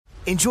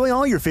Enjoy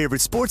all your favorite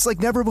sports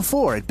like never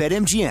before at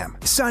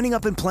BetMGM. Signing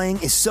up and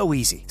playing is so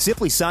easy.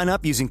 Simply sign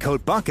up using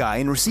code Buckeye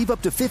and receive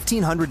up to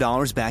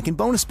 $1,500 back in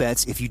bonus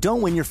bets if you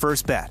don't win your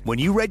first bet. When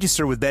you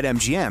register with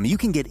BetMGM, you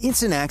can get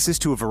instant access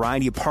to a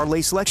variety of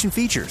parlay selection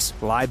features,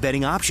 live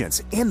betting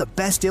options, and the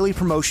best daily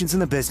promotions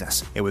in the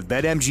business. And with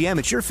BetMGM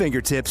at your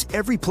fingertips,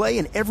 every play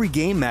and every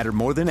game matter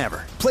more than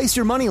ever. Place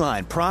your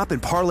moneyline, prop,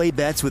 and parlay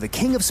bets with the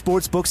king of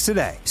sportsbooks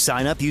today.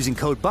 Sign up using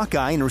code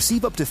Buckeye and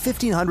receive up to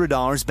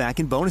 $1,500 back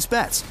in bonus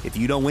bets if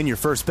you don't win your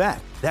first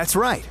bet. That's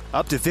right,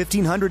 up to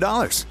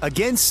 $1,500.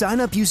 Again, sign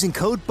up using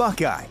code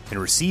Buckeye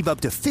and receive up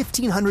to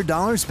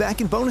 $1,500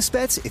 back in bonus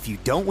bets if you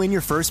don't win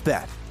your first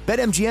bet.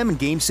 BetMGM and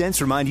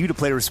GameSense remind you to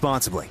play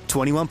responsibly.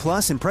 21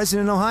 plus and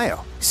present in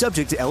Ohio.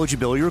 Subject to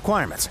eligibility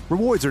requirements.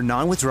 Rewards are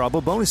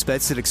non-withdrawable bonus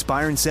bets that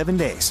expire in 7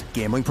 days.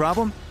 Gambling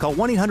problem? Call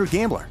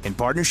 1-800-GAMBLER in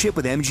partnership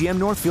with MGM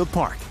Northfield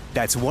Park.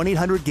 That's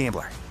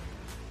 1-800-GAMBLER.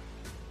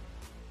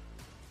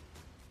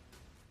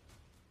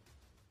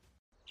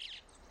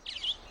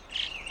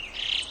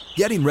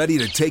 Getting ready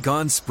to take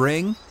on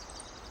spring?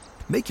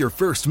 Make your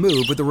first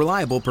move with the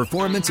reliable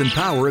performance and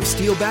power of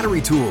Steel battery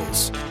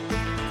tools.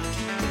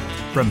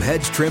 From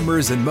hedge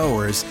trimmers and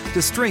mowers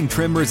to string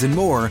trimmers and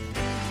more,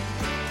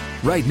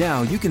 right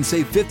now you can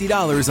save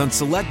 $50 on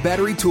select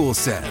battery tool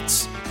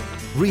sets.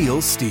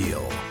 Real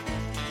Steel.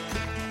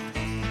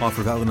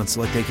 Offer valid on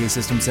select AK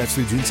system sets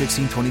through June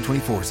 16,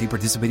 2024. See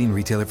participating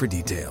retailer for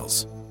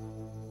details.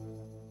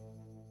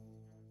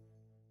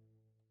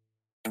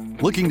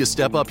 Looking to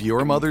step up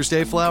your Mother's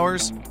Day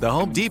flowers? The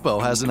Home Depot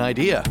has an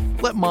idea.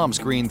 Let Mom's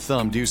green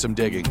thumb do some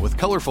digging with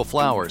colorful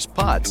flowers,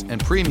 pots,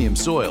 and premium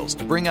soils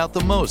to bring out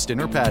the most in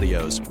her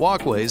patios,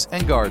 walkways,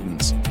 and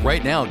gardens.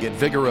 Right now, get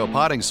Vigoro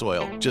potting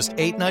soil, just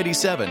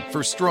 $8.97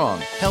 for strong,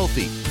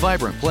 healthy,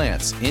 vibrant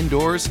plants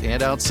indoors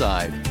and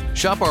outside.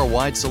 Shop our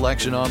wide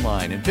selection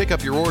online and pick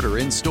up your order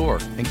in-store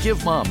and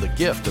give Mom the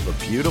gift of a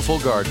beautiful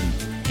garden.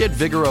 Get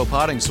Vigoro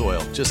potting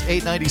soil, just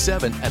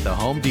 $8.97 at the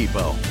Home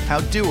Depot. How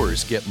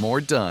doers get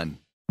more done.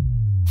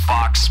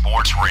 Fox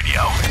Sports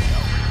Radio.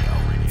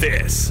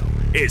 This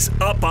is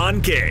Up on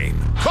Game.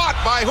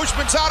 Caught by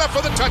Hushmanzada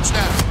for the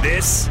touchdown.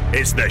 This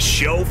is the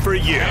show for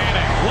you.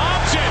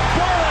 Lobs it.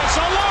 Burris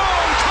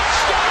alone.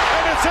 Touchdown.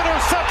 And it's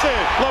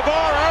intercepted.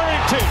 LaVar Arrington.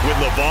 With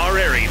LaVar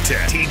Arrington,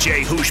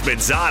 TJ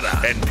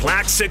Hushmanzada, and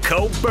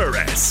Plaxico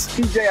Burris.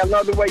 TJ, I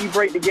love the way you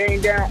break the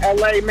game down.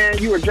 LA, man,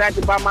 you were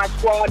drafted by my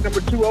squad, number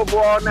 2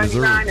 overall,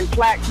 99. And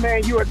Plax,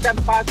 man, you were a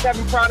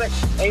 757 product.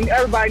 And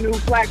everybody knew who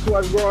Plax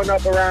was growing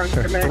up around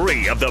here, man.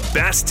 3 of the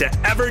best to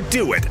ever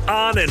do it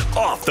on and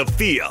off the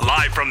field.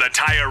 Live from the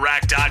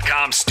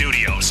TireRack.com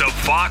studios of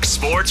Fox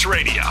Sports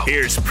Radio.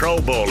 Here's Pro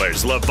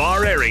Bowlers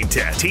LaVar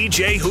Arrington,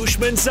 TJ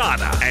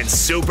Hushmanzada, and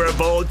Super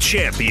Bowl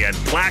champion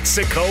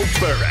Plaxico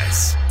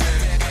Burris.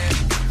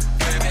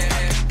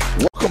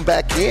 Welcome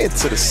back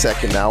into the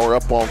second hour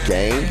Up on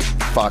Game,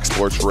 Fox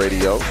Sports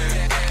Radio.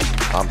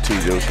 I'm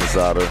TJ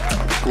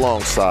Hushmanzada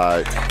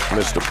alongside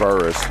Mr.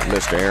 Burris,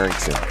 Mr.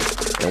 Arrington,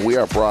 and we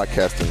are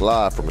broadcasting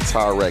live from the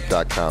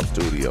TireRack.com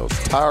studios.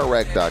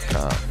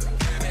 TireRack.com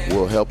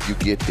will help you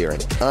get there.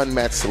 An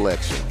unmatched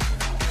selection,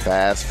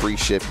 fast, free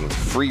shipping,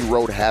 free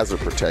road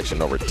hazard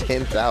protection, over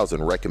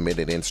 10,000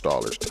 recommended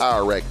installers.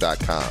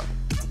 TireRack.com,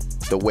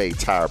 the way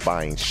tire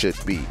buying should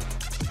be.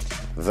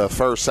 The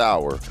first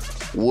hour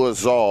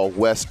was all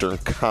Western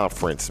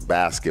Conference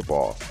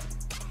basketball.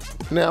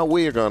 Now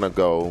we're going to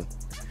go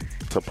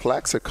to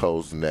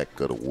Plaxico's neck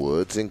of the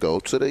woods and go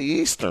to the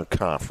Eastern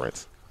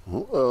Conference.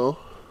 Uh-oh.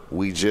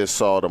 We just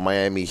saw the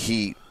Miami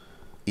Heat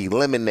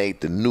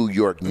eliminate the New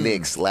York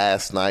Knicks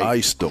last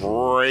night.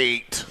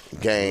 Great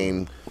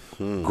game.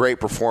 Great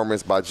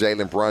performance by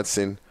Jalen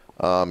Brunson.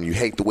 You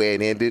hate the way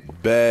it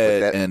ended.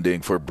 Bad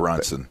ending for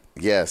Brunson.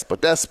 Yes,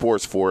 but that's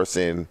sports for us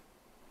in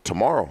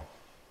tomorrow.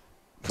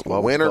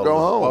 Win or go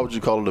home. Why would you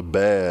call it a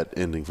bad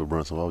ending for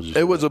Brunson? Why would you?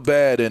 It was a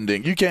bad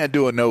ending. You can't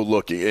do a no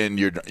look and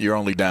you're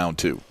only down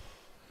 2,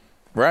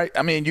 right?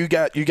 I mean, you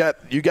got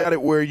it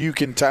where you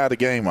can tie the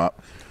game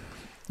up.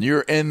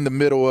 You're in the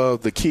middle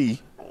of the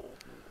key.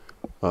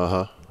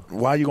 Why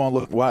are you gonna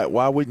look?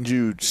 Why wouldn't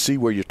you see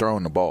where you're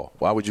throwing the ball?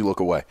 Why would you look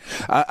away?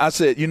 I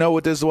said, you know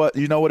what this was?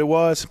 You know what it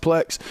was,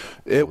 Plex?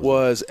 It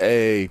was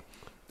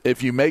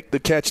if you make the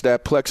catch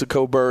that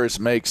Plaxico Burris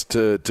makes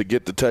to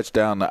get the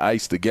touchdown to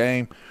ice the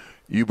game,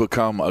 you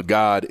become a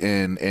god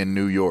in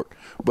New York.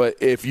 But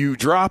if you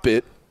drop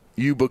it,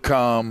 you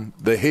become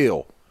the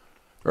hill,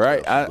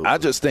 right? I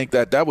just think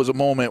that was a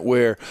moment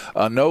where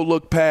a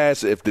no-look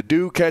pass, if the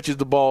dude catches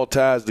the ball,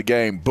 ties the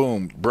game,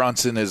 boom,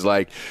 Brunson is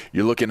like,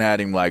 you're looking at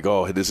him like,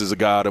 oh, this is a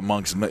god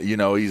amongst,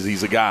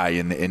 he's a guy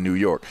in New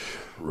York.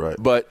 Right.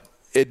 But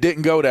it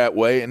didn't go that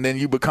way, and then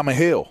you become a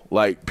hill.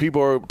 Like,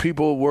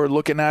 people were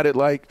looking at it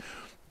like,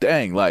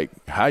 dang, like,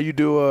 how you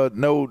do a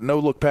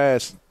no-look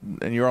pass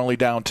and you're only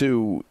down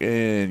 2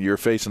 and you're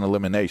facing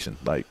elimination?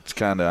 Like, it's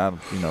kind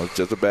of, it's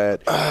just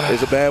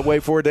it's a bad way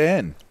for it to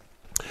end.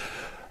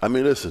 I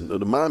mean, listen,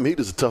 the Miami Heat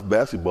is a tough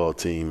basketball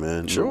team,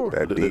 man. Sure.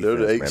 They're the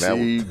 8th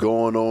seed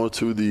going on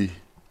to the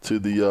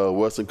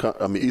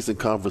Eastern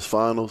Conference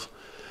Finals.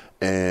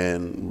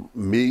 And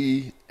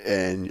me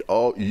and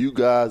all you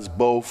guys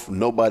both,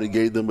 nobody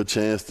gave them a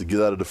chance to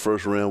get out of the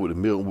first round with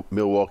the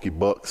Milwaukee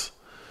Bucks.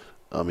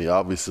 I mean,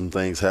 obviously some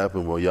things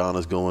happen where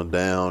Giannis going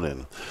down,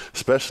 and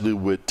especially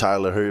with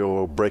Tyler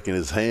Hero breaking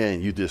his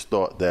hand, you just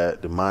thought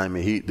that the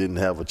Miami Heat didn't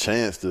have a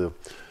chance to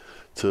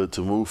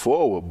move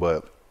forward.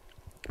 But,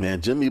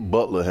 man, Jimmy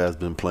Butler has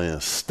been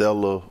playing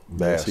stellar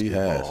basketball. Yes, he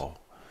has.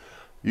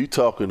 You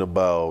talking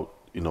about,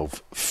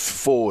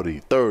 40,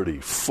 30,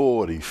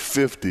 40,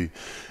 50,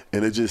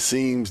 and it just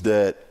seems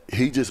that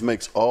he just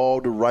makes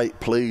all the right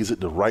plays at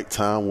the right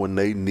time when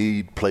they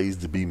need plays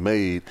to be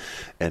made,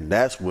 and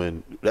that's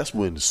when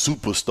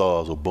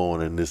superstars are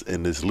born in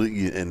this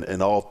league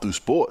and all through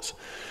sports.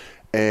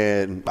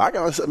 And I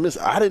gotta admit,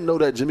 I didn't know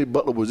that Jimmy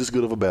Butler was this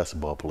good of a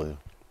basketball player.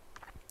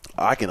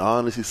 I can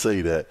honestly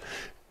say that,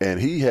 and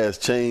he has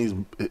changed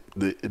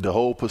the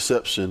whole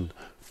perception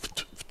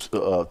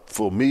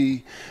for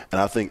me, and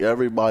I think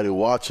everybody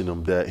watching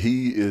him, that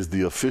he is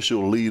the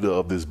official leader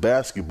of this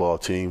basketball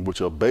team,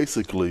 which are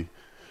basically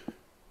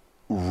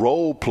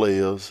role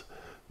players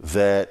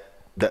that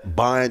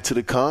buy into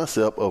the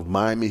concept of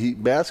Miami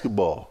Heat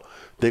basketball.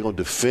 They're going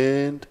to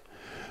defend.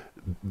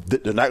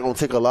 They're not going to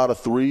take a lot of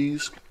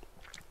threes.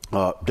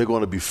 They're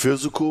going to be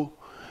physical.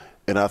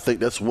 And I think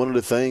that's one of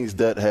the things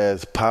that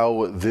has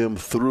powered them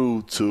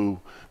through to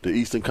the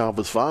Eastern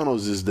Conference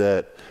Finals, is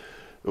that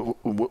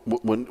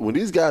when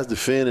these guys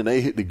defend and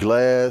they hit the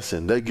glass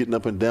and they're getting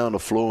up and down the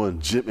floor,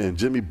 and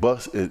Jimmy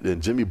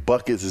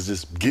Buckets is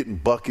just getting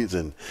buckets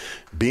and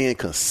being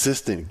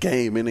consistent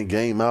game in and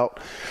game out,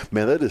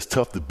 man, that is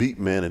tough to beat,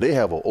 man. And they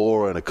have an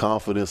aura and a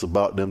confidence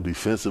about them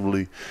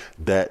defensively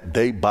that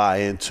they buy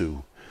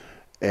into,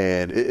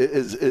 and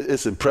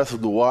it's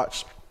impressive to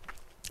watch.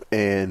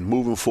 And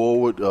moving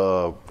forward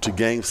to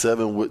Game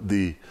 7 with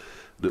the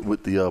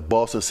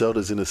Boston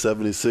Celtics and the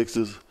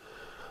 76ers,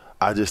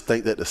 I just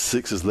think that the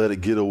Sixers let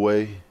it get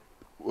away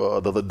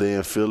the other day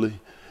in Philly,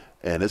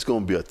 and it's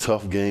going to be a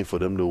tough game for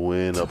them to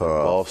win up in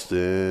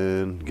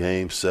Boston.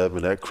 Game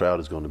 7, that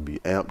crowd is going to be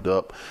amped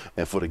up.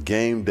 And for the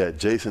game that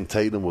Jason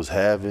Tatum was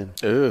having,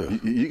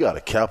 you got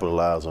to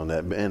capitalize on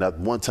that, man. At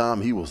one time,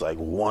 he was like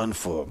 1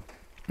 for,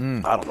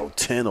 10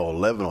 or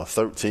 11 or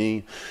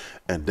 13.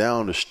 And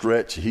down the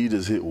stretch, he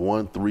just hit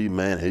 1 3,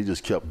 man. He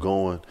just kept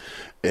going.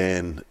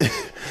 And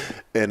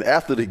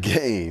after the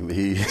game,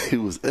 he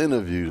was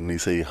interviewed, and he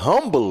said,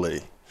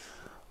 humbly,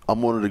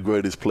 I'm one of the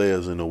greatest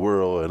players in the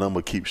world, and I'm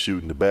going to keep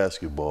shooting the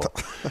basketball.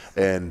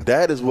 And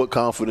that is what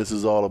confidence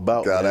is all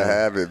about. Gotta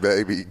have it,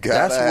 baby.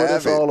 That's what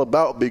it's all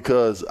about,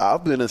 because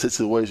I've been in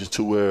situations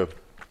to where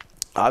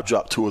I've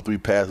dropped 2 or 3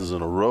 passes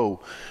in a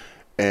row,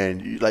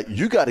 and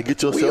you got to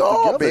get yourself together. We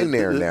all been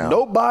there now.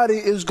 Nobody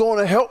is going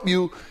to help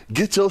you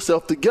get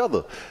yourself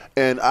together.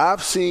 And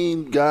I've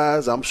seen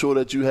guys, I'm sure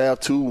that you have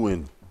too,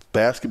 in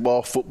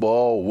basketball,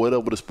 football,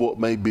 whatever the sport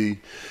may be,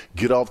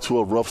 get off to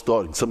a rough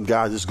start, and some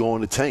guys just go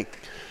in the tank.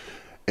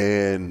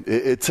 And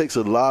it takes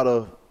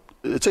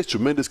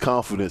tremendous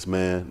confidence,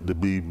 man, to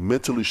be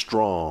mentally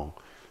strong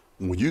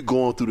when you're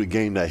going through the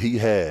game that he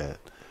had,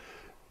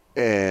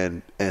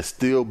 and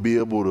still be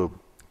able to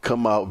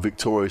come out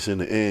victorious in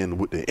the end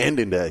with the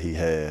ending that he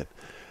had.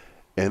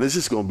 And it's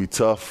just going to be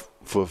tough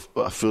for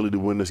Philly to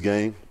win this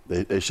game.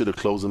 They should have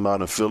closed them out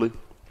in Philly.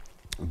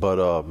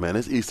 But, man,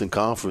 this Eastern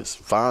Conference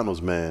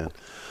Finals, man,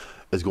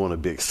 is going to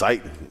be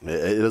exciting.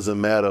 It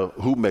doesn't matter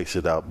who makes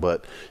it out,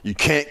 but you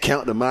can't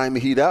count the Miami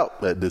Heat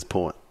out at this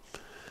point.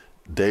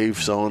 They've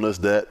shown us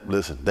that,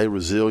 listen, they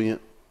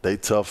resilient, they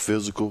tough,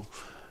 physical,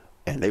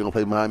 and they're going to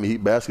play Miami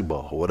Heat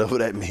basketball, whatever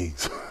that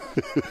means.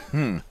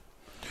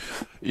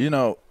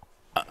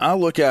 I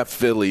look at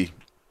Philly,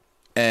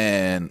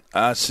 and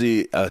I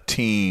see a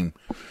team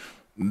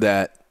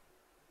that,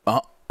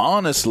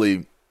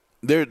 honestly,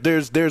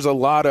 there's a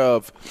lot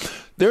of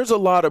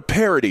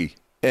parity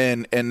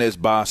in this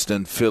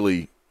Boston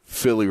Philly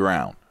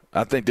round.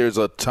 I think there's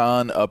a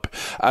ton of.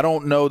 I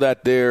don't know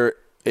that there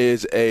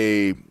is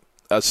a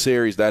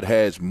series that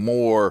has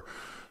more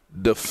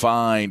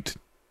defined,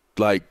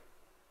 like,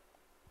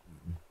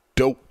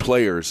 dope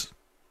players,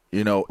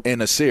 in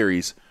a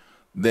series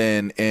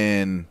than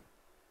in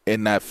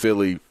that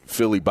Philly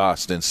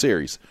Boston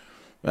series,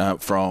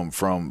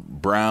 from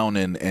Brown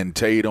and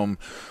Tatum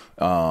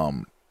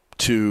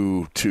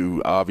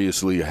to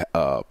obviously to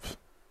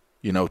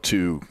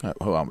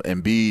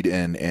Embiid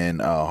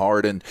and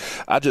Harden.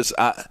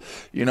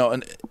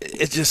 And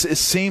it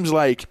seems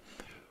like,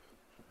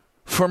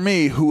 for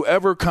me,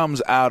 whoever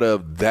comes out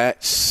of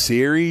that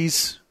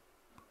series,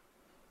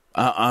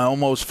 I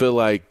almost feel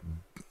like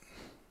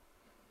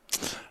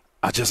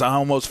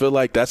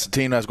that's the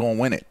team that's going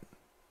to win it.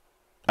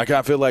 I kind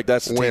of feel like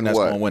that's the team that's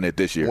going to win it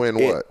this year. Win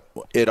what?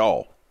 It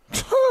all.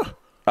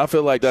 I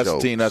feel like that's the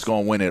team that's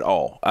going to win it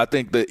all. I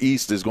think the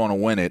East is going to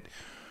win it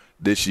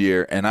this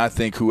year, and I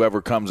think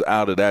whoever comes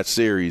out of that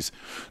series,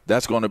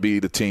 that's going to be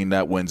the team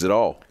that wins it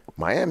all.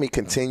 Miami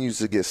continues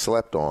to get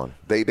slept on.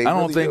 They I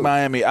don't really think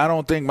do. I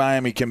don't think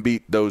Miami can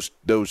beat those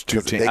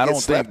two teams. I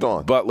don't think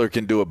Butler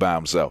can do it by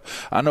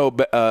himself. I know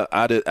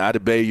Adebayo.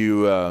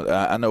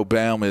 I know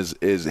Bam is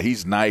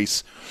he's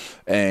nice,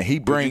 and he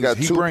brings.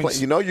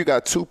 You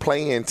got two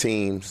play-in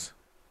teams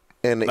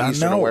in the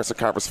Eastern and Western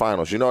Conference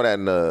Finals. You know that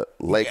in the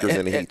Lakers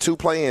and the Heat, two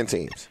play-in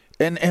teams.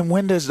 And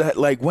when does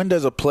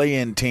a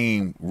play-in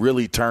team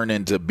really turn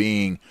into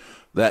being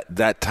that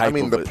type? I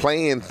mean, the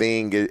play-in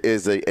thing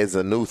is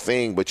a new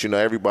thing, but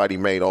everybody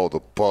made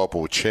the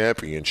bubble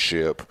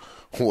championship.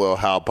 Well,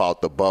 how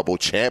about the bubble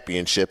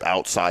championship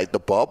outside the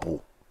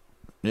bubble?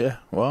 Yeah,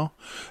 well,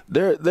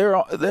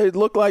 they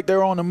look like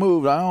they're on the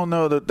move. I don't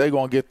know that they're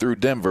going to get through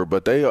Denver,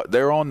 but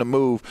they're on the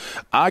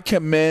move. I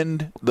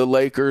commend the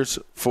Lakers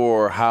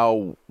for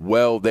how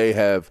well they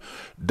have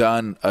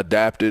done,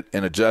 adapted,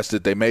 and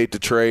adjusted. They made the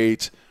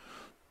trades.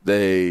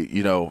 They,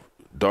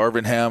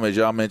 Darvin Ham, as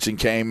y'all mentioned,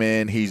 came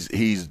in.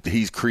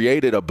 He's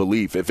created a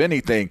belief. If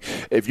anything,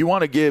 if you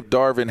want to give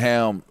Darvin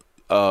Ham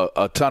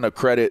a ton of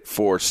credit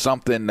for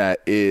something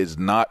that is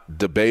not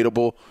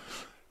debatable,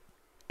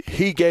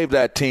 he gave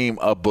that team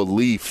a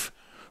belief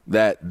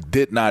that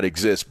did not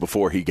exist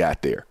before he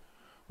got there.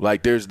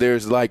 Like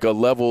there's like a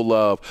level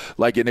of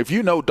like, and if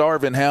you know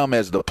Darvin Ham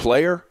as the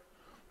player,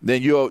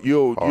 then you'll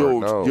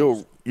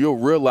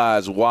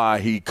realize why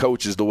he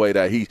coaches the way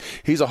that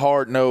he's a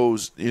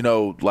hard-nosed,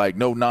 like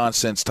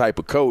no-nonsense type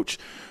of coach.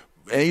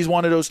 And he's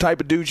one of those type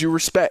of dudes you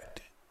respect.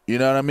 You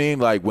know what I mean?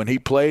 Like when he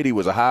played, he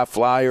was a high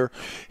flyer.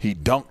 He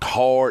dunked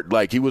hard.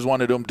 Like he was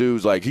one of them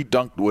dudes, like he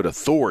dunked with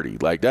authority.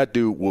 Like that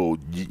dude will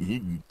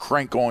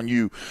crank on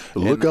you.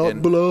 Look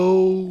out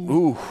below.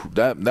 Ooh,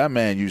 that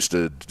man used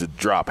to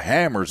drop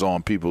hammers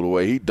on people the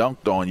way he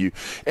dunked on you.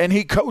 And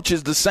he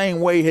coaches the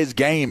same way his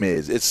game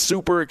is. It's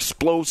super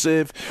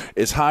explosive.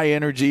 It's high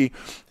energy.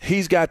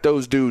 He's got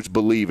those dudes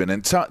believing.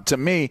 And to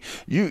me,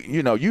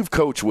 you've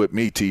coached with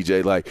me,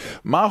 TJ. Like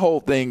my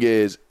whole thing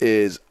is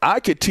I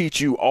could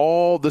teach you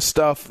all the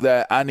stuff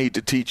that I need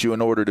to teach you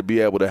in order to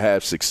be able to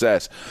have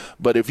success.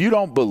 But if you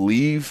don't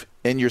believe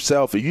in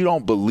yourself, if you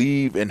don't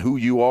believe in who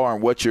you are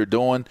and what you're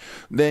doing,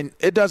 then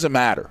it doesn't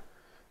matter.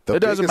 It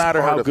doesn't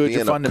matter how good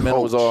your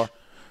fundamentals are.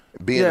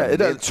 Being a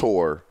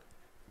mentor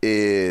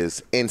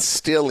is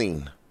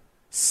instilling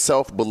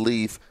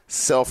self-belief,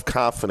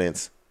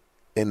 self-confidence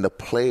in the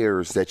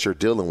players that you're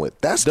dealing with.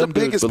 That's the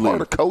biggest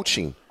part of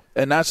coaching.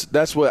 And that's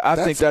what I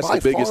think that's the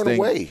biggest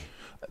thing.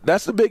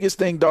 That's the biggest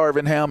thing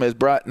Darvin Ham has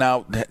brought.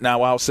 Now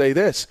I'll say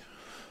this.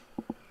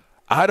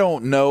 I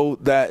don't know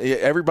that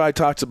everybody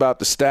talks about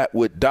the stat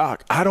with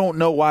Doc. I don't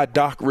know why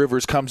Doc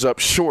Rivers comes up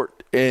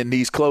short in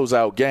these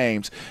closeout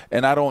games,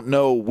 and I don't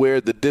know where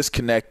the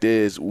disconnect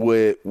is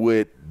with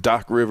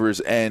Doc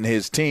Rivers and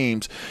his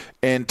teams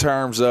in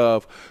terms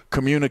of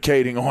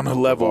communicating on a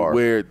level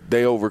where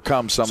they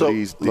overcome some of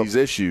these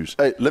issues.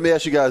 Hey, let me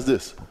ask you guys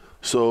this.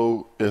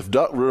 So if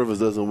Doc Rivers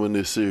doesn't win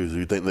this series, do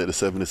you think that the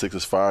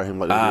 76ers fire him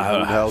like they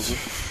did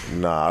Budenholzer?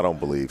 Nah, I don't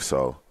believe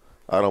so.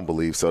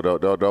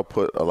 They'll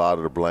put a lot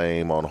of the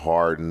blame on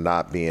Harden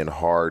not being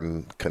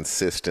Harden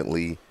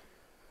consistently.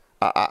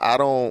 I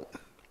don't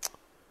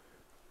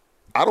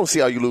see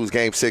how you lose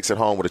Game 6 at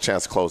home with a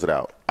chance to close it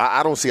out.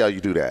 I don't see how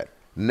you do that.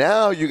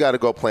 Now you got to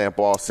go play in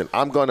Boston.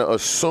 I'm going to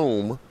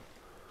assume,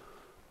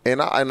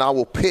 and I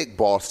will pick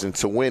Boston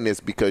to win this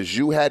because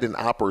you had an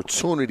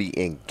opportunity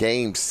in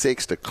Game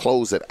 6 to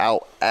close it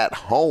out at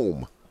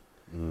home.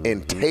 Mm-hmm.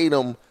 And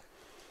Tatum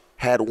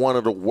had one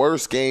of the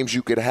worst games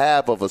you could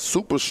have of a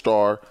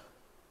superstar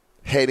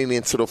heading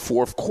into the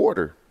fourth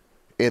quarter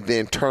and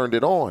then turned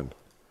it on.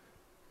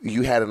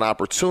 You had an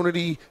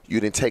opportunity. You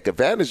didn't take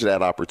advantage of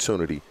that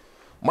opportunity.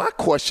 My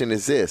question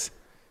is this.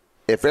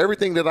 If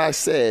everything that I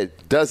said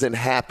doesn't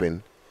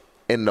happen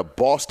and the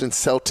Boston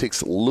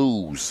Celtics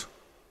lose,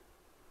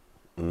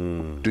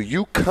 do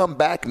you come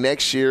back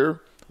next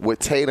year with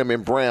Tatum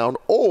and Brown,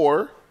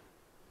 or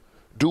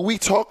do we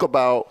talk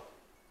about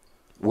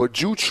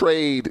would you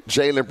trade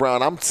Jaylen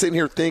Brown? I'm sitting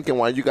here thinking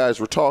while you guys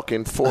were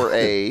talking for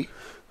a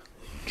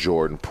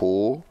Jordan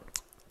Poole,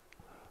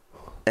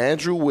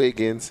 Andrew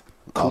Wiggins,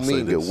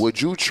 Kuminga.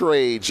 Would you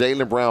trade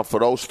Jaylen Brown for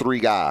those three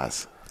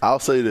guys? I'll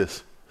say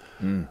this.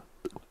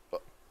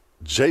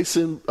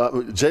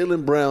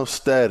 Jaylen Brown's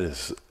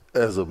status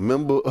as a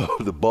member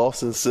of the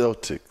Boston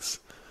Celtics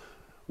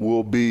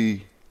will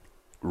be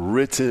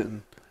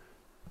written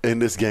in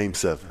this Game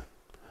 7.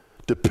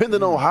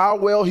 Depending on how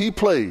well he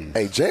plays.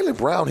 Hey, Jaylen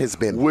Brown has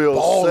been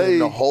balling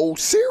the whole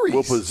series.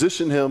 We'll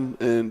position him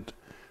and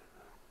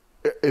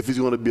if he's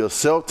going to be a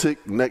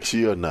Celtic next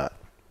year or not.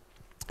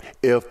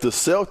 If the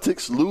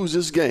Celtics lose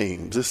this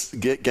game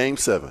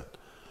 7,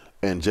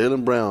 and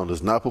Jaylen Brown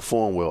does not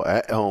perform well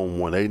at home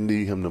when they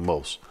need him the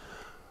most,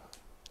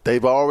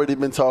 they've already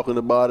been talking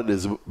about it.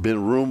 There's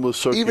been rumors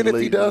circulating. Even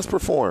if he does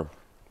perform.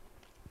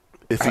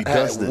 If he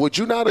doesn't, would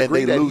you not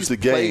agree that lose the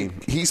game?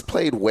 He's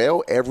played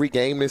well every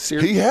game this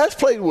series? He has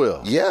played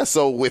well. Yeah,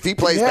 so if he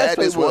plays bad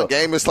this one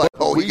game, it's like,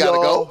 he got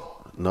to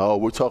go? No,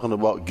 we're talking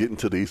about getting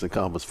to the Eastern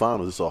Conference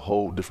Finals. It's a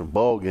whole different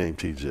ball game,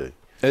 TJ.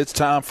 It's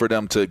time for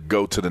them to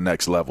go to the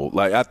next level.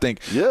 Like I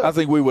think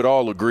we would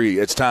all agree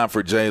it's time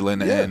for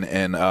Jalen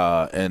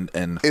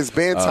and it's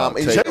been time.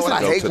 And Jason,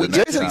 I hate when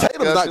Jason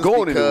Tatum's not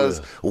going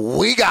because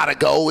we gotta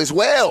go as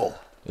well.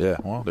 Yeah,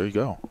 well, there you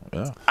go.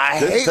 Yeah, I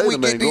hate we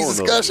get these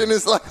discussions.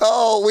 It's like,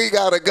 oh, we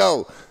gotta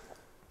go,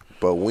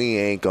 but we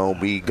ain't gonna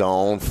be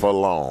gone for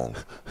long.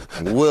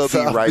 We'll be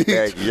right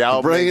back.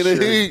 Y'all bringing the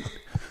heat.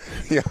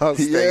 Y'all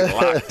stay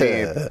locked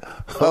in.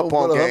 Up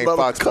on Game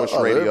Fox Sports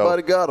Radio.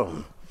 Everybody got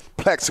them.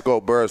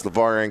 Plexico Burrs,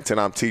 LaVar Arrington.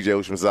 I'm TJ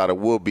Ushmanzada.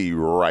 We'll be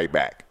right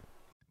back.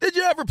 Did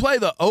you ever play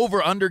the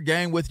over-under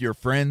game with your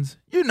friends?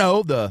 You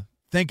know, the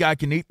think I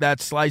can eat that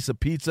slice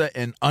of pizza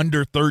in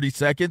under 30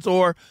 seconds,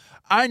 or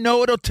I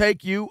know it'll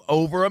take you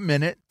over a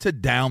minute to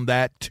down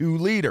that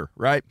 2-liter,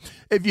 right?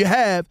 If you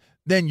have,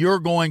 then you're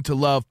going to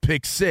love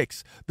Pick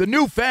Six, the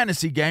new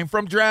fantasy game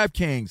from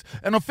DraftKings,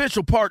 an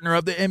official partner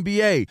of the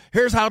NBA.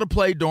 Here's how to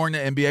play during the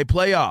NBA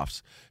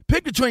playoffs.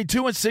 Pick between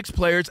 2 and 6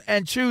 players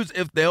and choose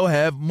if they'll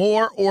have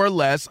more or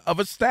less of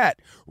a stat,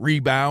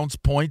 rebounds,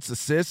 points,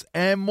 assists,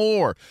 and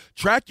more.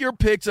 Track your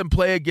picks and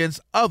play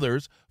against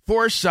others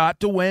for a shot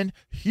to win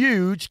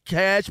huge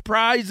cash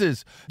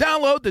prizes.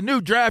 Download the new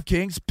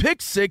DraftKings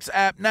Pick 6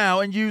 app now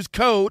and use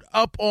code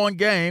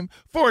UPONGAME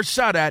for a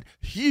shot at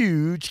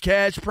huge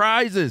cash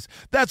prizes.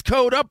 That's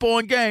code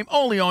UPONGAME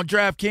only on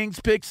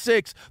DraftKings Pick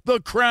 6.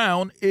 The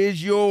crown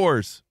is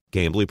yours.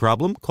 Gambling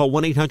problem? Call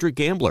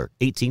 1-800-GAMBLER.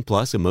 18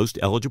 plus in most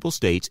eligible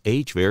states.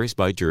 Age varies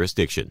by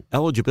jurisdiction.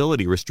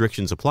 Eligibility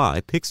restrictions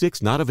apply. Pick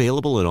Six not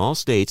available in all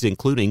states,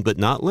 including but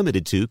not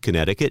limited to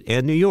Connecticut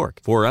and New York.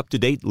 For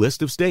up-to-date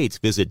list of states,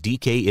 visit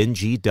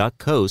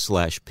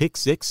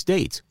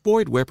dkng.co/pick6states.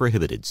 Void where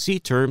prohibited. See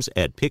terms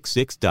at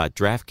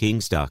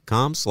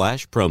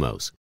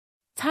pick6.draftkings.com/promos.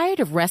 Tired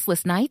of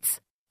restless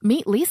nights?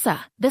 Meet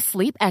Lisa, the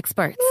sleep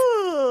experts.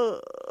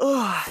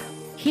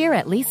 Here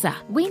at Lisa,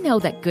 we know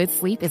that good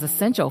sleep is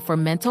essential for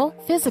mental,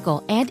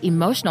 physical, and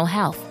emotional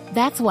health.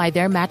 That's why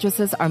their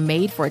mattresses are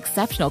made for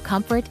exceptional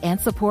comfort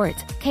and support,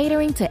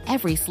 catering to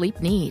every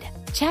sleep need.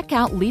 Check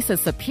out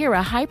Lisa's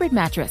Sapira Hybrid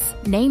Mattress,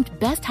 named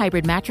Best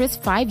Hybrid Mattress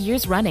 5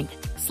 years running.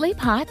 Sleep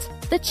hot?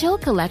 The Chill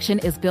Collection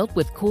is built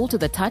with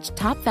cool-to-the-touch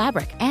top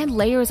fabric and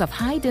layers of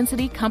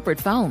high-density comfort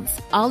foams,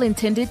 all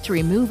intended to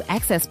remove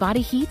excess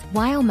body heat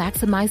while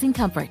maximizing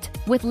comfort.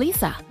 With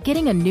Lisa,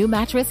 getting a new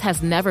mattress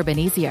has never been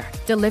easier.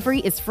 Delivery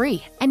is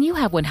free, and you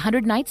have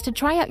 100 nights to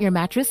try out your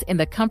mattress in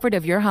the comfort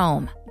of your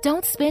home.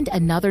 Don't spend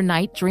another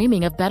night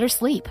dreaming of better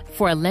sleep.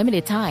 For a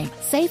limited time,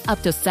 save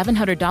up to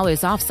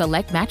 $700 off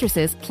select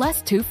mattresses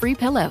plus 2 free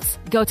pillows.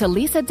 Go to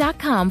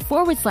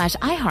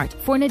lisa.com/iHeart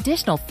for an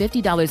additional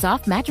 $50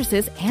 off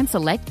mattresses and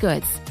select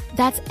goods.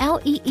 That's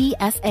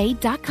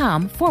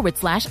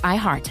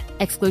LEESA.com/iHeart.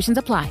 Exclusions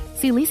apply.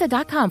 See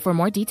lisa.com for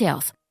more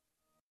details.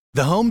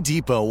 The Home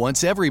Depot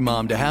wants every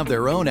mom to have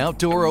their own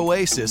outdoor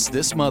oasis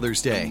this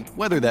Mother's Day,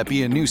 whether that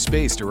be a new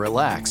space to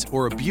relax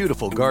or a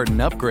beautiful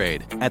garden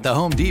upgrade. At the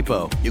Home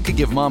Depot, you could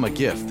give mom a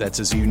gift that's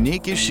as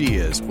unique as she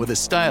is, with a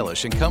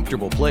stylish and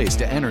comfortable place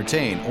to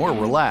entertain or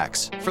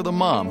relax for the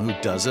mom who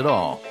does it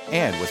all.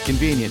 And with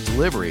convenient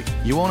delivery,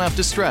 you won't have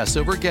to stress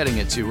over getting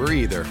it to her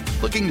either.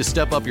 Looking to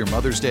step up your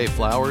Mother's Day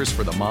flowers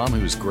for the mom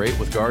who's great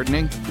with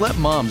gardening? Let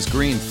Mom's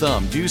Green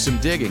Thumb do some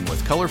digging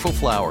with colorful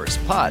flowers,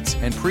 pots,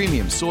 and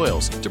premium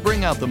soils to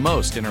bring out the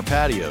most in her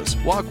patios,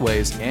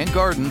 walkways, and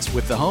gardens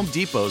with the Home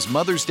Depot's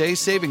Mother's Day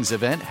Savings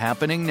Event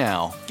happening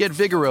now. Get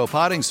Vigoro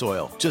potting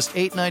soil, just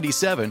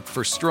 $8.97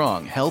 for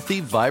strong, healthy,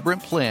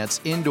 vibrant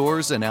plants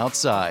indoors and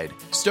outside.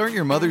 Start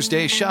your Mother's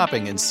Day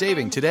shopping and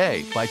saving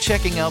today by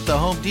checking out the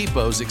Home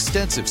Depot's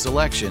extensive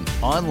selection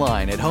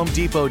online at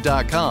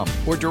homedepot.com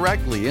or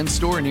directly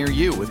in-store near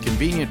you with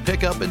convenient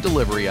pickup and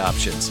delivery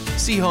options.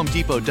 See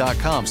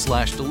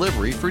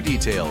homedepot.com/delivery for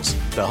details.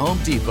 The Home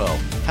Depot,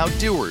 how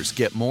doers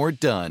get more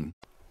done.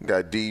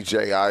 Got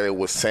DJ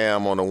Iowa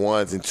Sam on the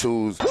ones and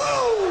twos.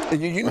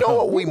 And you know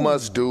what we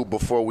must do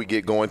before we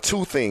get going?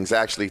 Two things.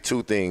 I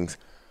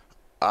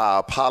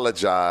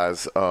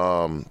apologize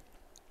to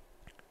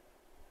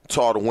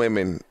all the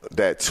women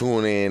that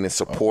tune in and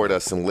support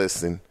us and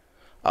listen.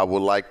 I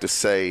would like to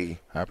say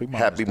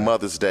Happy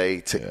Mother's Day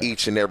to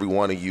each and every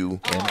one of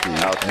you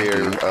out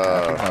there.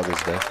 Happy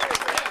Mother's Day.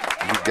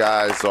 You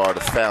guys are the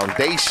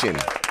foundation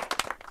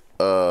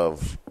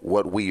of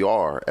what we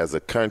are as a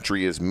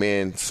country, as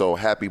men. So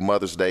happy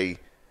Mother's Day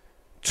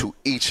to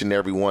each and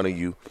every one of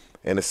you.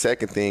 And the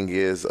second thing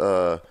is,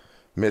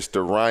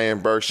 Mr.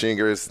 Ryan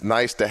Bershinger, it's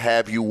nice to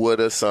have you with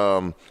us.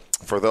 For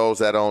those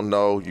that don't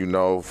know, you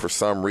know, for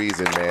some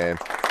reason, man,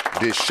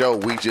 this show,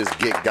 we just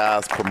get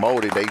guys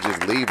promoted. They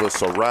just leave us.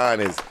 So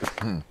Ryan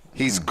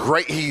he's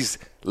great. He's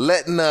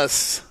letting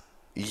us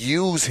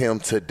use him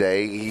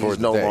today. He's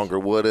no longer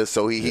with us,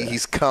 so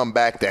he's come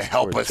back to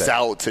help us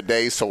out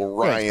today. So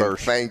Ryan,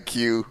 thank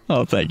you.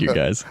 Oh, thank you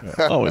guys.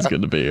 Always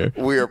good to be here.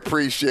 We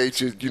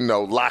appreciate you,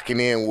 locking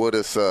in with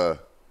us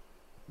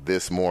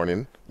this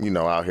morning,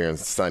 out here in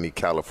sunny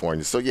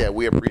California. So yeah,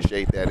 we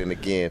appreciate that. And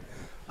again,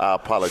 I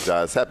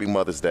apologize. Happy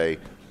Mother's Day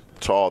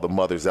to all the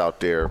mothers out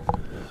there.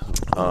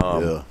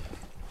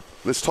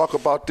 Let's talk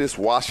about this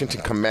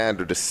Washington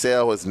Commander. The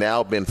sale has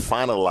now been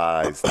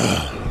finalized.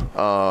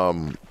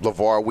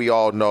 LaVar, we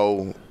all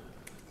know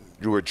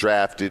you were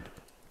drafted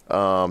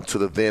to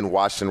the then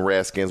Washington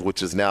Redskins,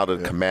 which is now the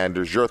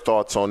Commanders. Your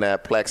thoughts on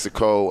that?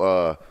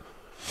 Plaxico,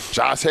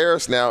 Josh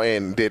Harris now,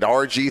 and did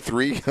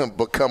RG3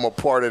 become a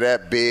part of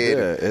that bid?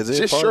 Yeah, is it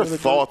just your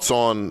thoughts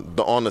on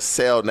the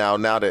sale now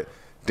that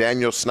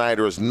Daniel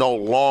Snyder is no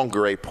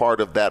longer a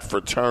part of that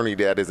fraternity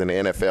that is an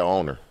NFL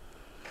owner?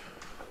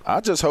 I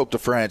just hope the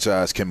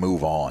franchise can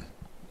move on.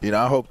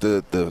 I hope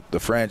the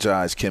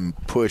franchise can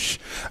push.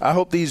 I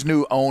hope these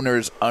new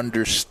owners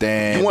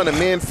understand. You want to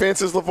mend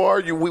fences,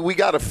 LaVar? We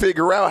got to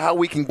figure out how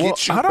we can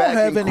get you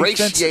back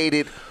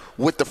ingratiated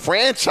with the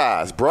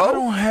franchise, bro. I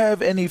don't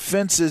have any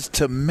fences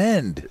to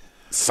mend.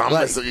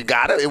 You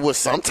got it. It was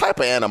some type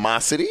of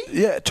animosity.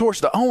 Yeah,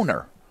 towards the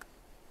owner.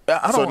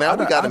 So now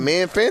we got to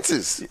mend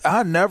fences.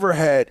 I never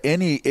had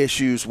any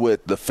issues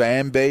with the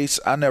fan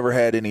base. I never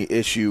had any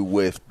issue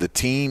with the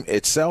team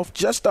itself.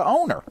 Just the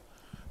owner.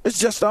 It's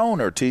just the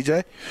owner,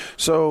 TJ.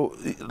 So,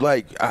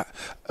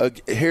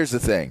 here's the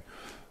thing.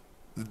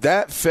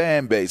 That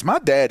fan base, my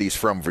daddy's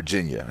from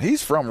Virginia.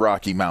 He's from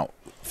Rocky Mount,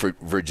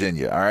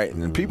 Virginia, all right?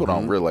 And people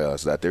don't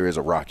realize that there is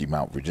a Rocky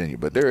Mount, Virginia,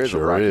 but there is a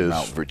Rocky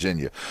Mount,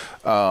 Virginia.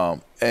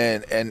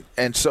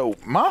 And so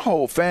my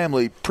whole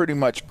family pretty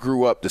much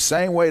grew up the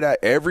same way that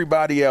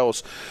everybody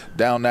else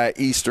down that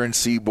eastern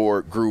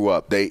seaboard grew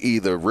up. They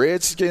either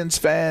Redskins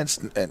fans,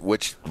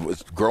 which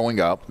was growing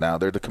up, now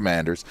they're the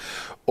Commanders,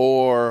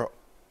 or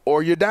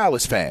your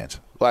Dallas fans.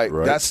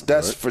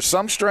 That's for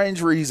some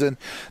strange reason,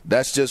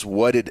 that's just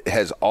what it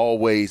has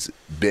always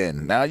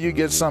been. Now you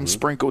get some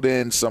sprinkled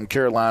in, some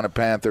Carolina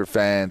Panther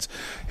fans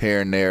here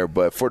and there,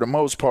 but for the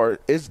most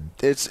part,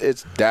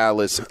 it's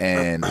Dallas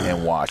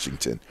and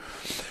Washington.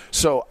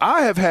 So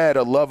I have had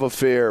a love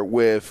affair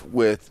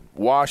with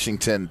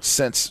Washington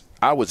since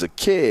I was a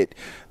kid.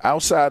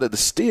 Outside of the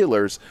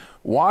Steelers,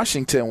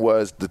 Washington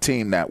was the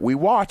team that we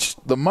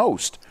watched the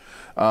most,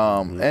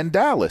 and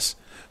Dallas.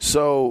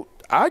 So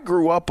I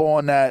grew up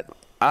on that.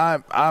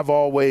 I've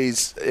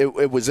always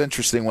it was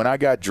interesting when I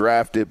got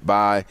drafted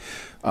by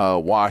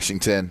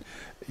Washington.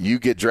 You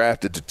get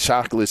drafted to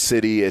Chocolate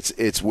City.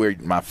 It's where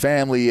my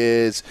family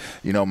is.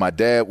 My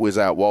dad was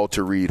at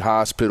Walter Reed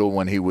Hospital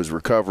when he was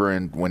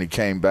recovering, when he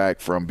came back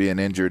from being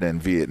injured in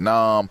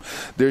Vietnam.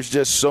 There's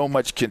just so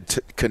much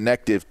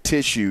connective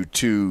tissue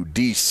to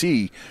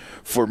D.C.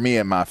 for me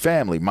and my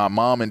family. My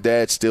mom and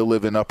dad still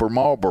live in Upper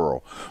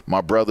Marlboro.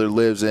 My brother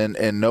lives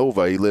in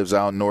Nova. He lives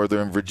out in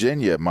Northern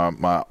Virginia.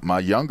 My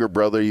younger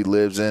brother, he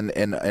lives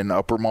in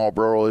Upper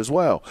Marlboro as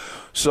well.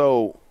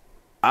 So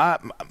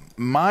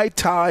my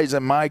ties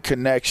and my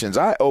connections,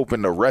 I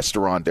opened a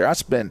restaurant there. I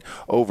spent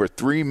over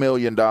 $3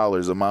 million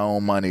of my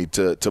own money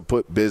to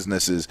put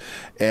businesses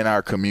in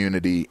our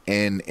community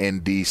in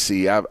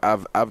D.C.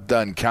 I've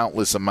done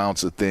countless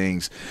amounts of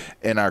things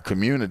in our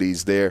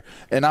communities there,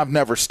 and I've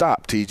never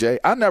stopped, TJ.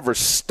 I never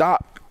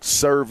stopped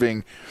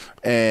serving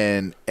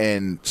and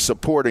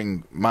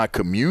supporting my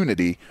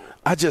community.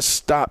 I just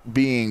stopped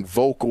being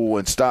vocal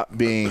and stopped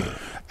being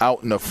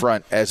out in the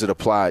front as it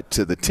applied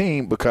to the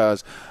team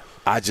because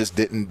I just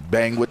didn't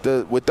bang with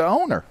the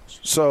owner.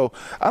 So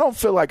I don't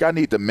feel like I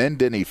need to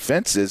mend any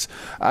fences.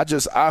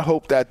 I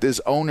hope that this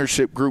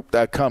ownership group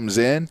that comes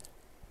in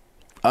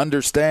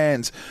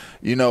understands,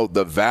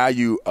 the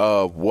value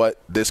of what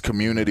this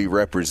community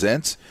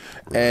represents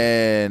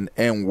and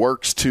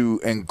works to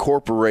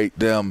incorporate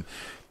them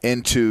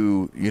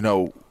into,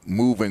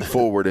 moving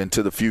forward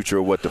into the future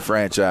of what the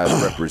franchise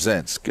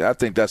represents. I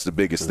think that's the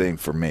biggest thing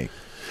for me.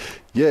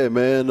 Yeah,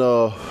 man,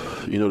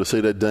 to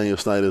say that Daniel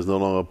Snyder is no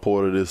longer a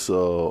part of this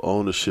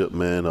ownership,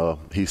 man,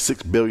 he's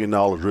 $6 billion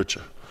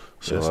richer.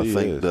 So yes, I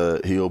think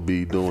that he'll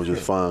be doing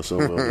just fine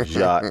somewhere on his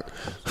yacht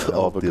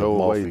off the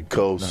Amalfi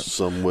Coast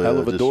somewhere. Hell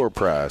of a door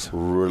prize.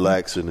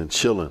 Relaxing and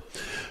chilling.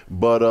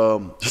 But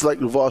just like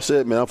LaVar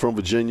said, man, I'm from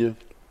Virginia.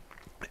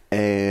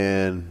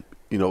 And,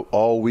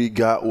 all we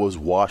got was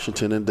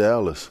Washington and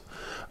Dallas.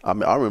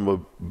 I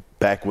remember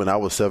back when I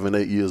was 7,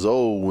 8 years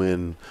old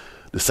when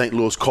the St.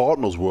 Louis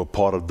Cardinals were a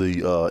part of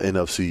the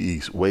NFC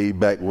East way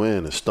back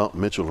when, and Stump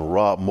Mitchell and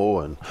Rob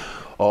Moore and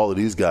all of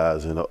these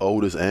guys and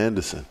Otis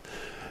Anderson.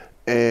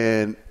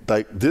 And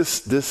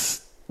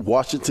this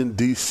Washington,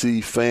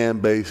 D.C. fan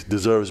base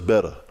deserves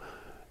better.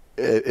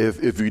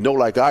 If you know,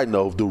 like I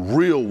know, the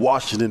real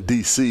Washington,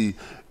 D.C.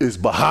 is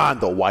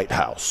behind the White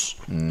House.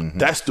 Mm-hmm.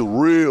 That's the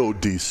real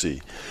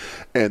D.C.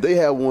 And they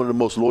have one of the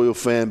most loyal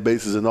fan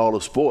bases in all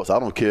of sports. I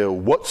don't care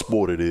what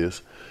sport it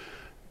is.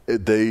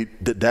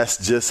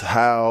 That's just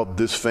how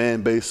this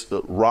fan base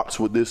rocks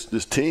with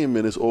this team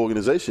and this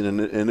organization,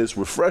 and it's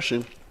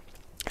refreshing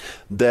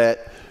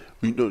that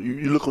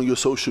you look on your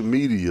social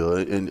media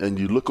and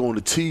you look on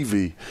the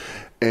TV,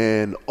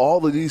 and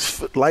all of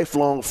these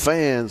lifelong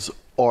fans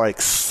are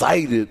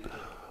excited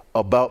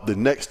about the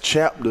next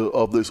chapter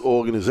of this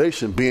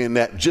organization, being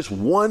that just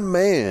one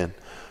man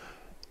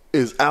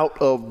is out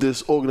of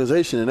this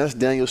organization, and that's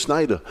Daniel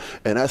Snyder,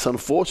 and that's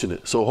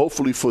unfortunate. So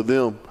hopefully for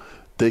them,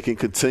 they can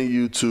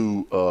continue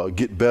to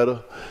get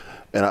better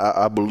And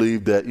I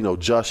believe that,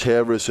 Josh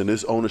Harris and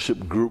this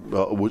ownership group,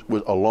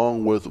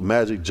 along with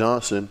Magic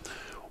Johnson,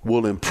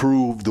 will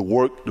improve the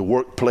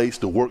workplace,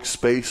 the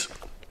workspace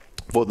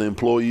for the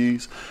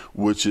employees,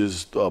 which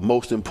is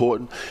most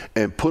important,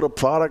 and put a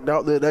product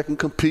out there that can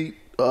compete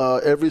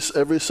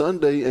every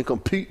Sunday and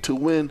compete to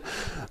win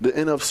the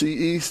NFC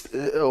East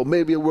or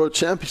maybe a World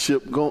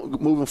Championship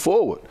moving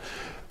forward.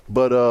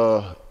 But,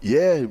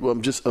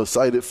 I'm just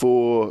excited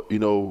for, I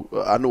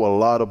know a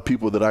lot of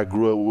people that I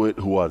grew up with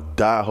who are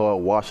diehard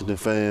Washington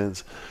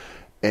fans.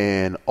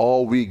 And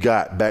all we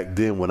got back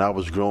then when I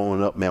was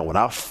growing up, man, when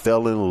I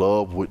fell in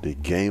love with the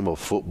game of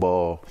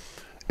football,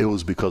 it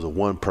was because of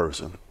one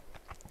person.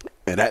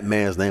 And that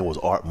man's name was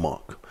Art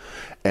Monk.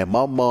 And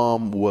my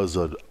mom was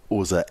an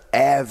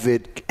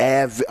avid,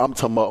 I'm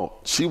talking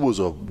about, she was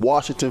a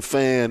Washington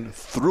fan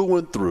through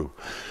and through.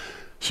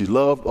 She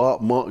loved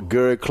Art Monk,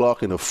 Gary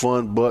Clark, and the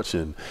Fun Bunch,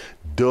 and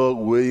Doug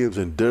Williams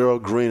and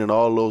Darryl Green and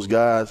all those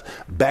guys.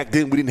 Back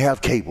then, we didn't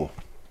have cable.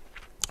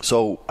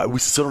 So we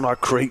sit on our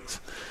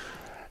crates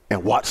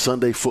and watch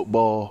Sunday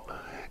football,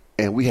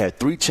 and we had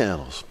 3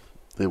 channels.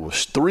 It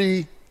was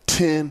 3,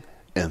 10,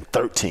 and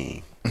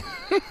 13.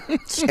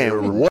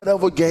 And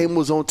whatever game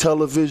was on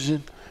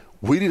television,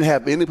 we didn't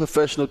have any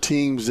professional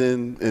teams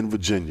in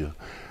Virginia.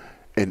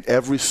 And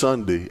every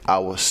Sunday, I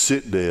would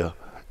sit there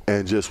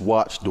and just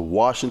watch the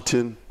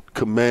Washington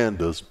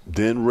Commanders,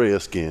 then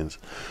Redskins,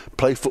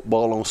 play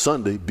football on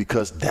Sunday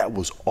because that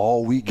was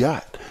all we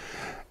got.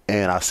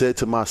 And I said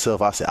to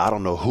myself, I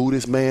don't know who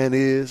this man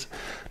is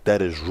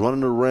that is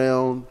running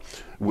around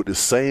with the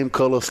same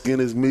color skin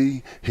as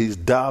me. He's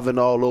diving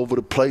all over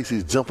the place.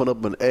 He's jumping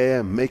up in the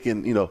air and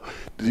making,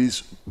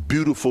 these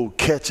beautiful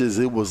catches.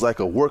 It was like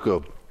a work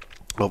of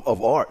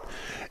art.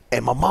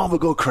 And my mom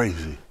would go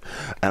crazy.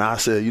 And I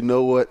said, you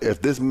know what?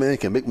 If this man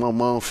can make my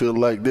mom feel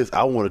like this,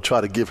 I want to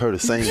try to give her the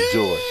same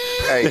joy.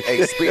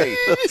 Hey,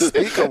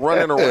 speak of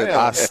running around. And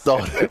I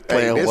started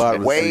playing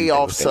wide receiver. Way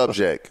off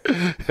subject.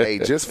 Hey,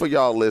 just for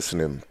y'all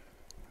listening,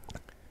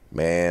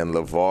 man,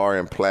 LaVar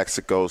and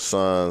Plaxico's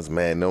sons,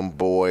 man, them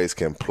boys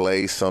can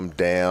play some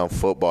damn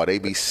football. They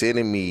be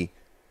sending me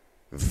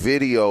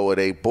video of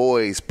they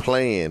boys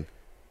playing.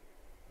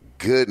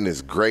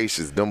 Goodness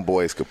gracious, them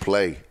boys could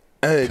play.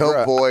 Hey,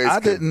 them boys I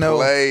didn't know.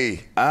 Play.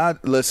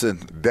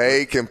 Listen.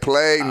 They can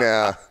play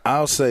now.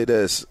 I'll say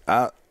this.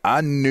 I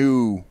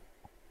knew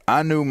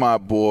my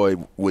boy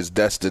was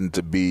destined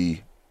to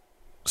be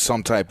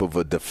some type of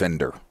a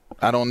defender.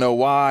 I don't know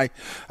why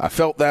I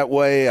felt that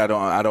way. I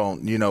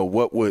don't,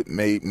 what would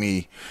make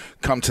me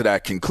come to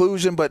that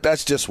conclusion, but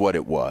that's just what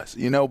it was,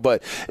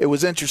 but it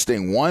was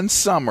interesting. One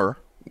summer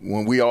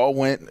when we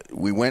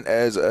went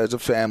as a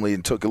family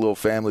and took a little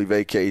family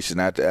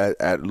vacation at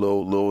a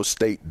little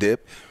state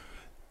dip,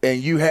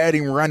 and you had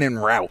him running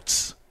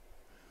routes,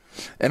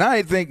 and I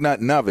didn't think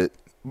nothing of it.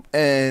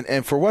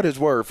 And for what it's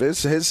worth,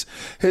 it's his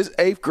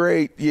 8th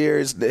grade year,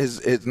 his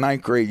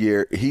 9th grade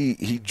year,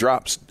 he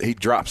drops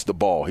the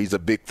ball. He's a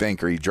big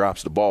thinker. He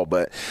drops the ball.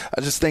 But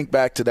I just think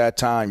back to that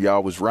time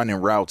y'all was running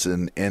routes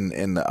in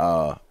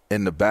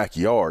the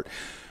backyard,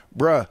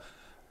 bruh.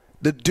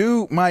 The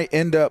dude might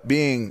end up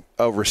being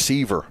a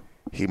receiver.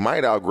 He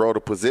might outgrow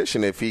the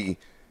position if he.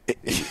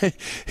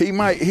 He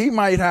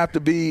might have to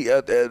be.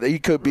 He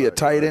could be a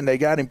tight end. They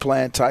got him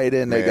playing tight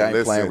end. They got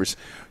him playing.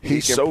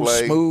 He's so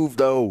smooth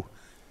though.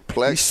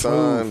 Plex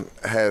son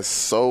has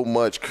so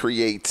much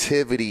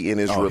creativity in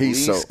his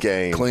release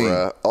game,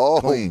 bro.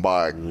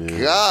 My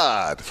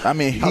God. I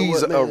mean,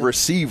 he's a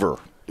receiver.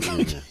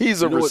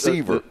 He's a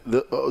receiver.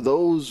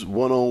 Those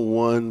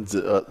one-on-ones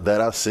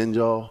that I send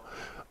y'all,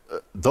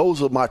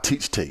 those are my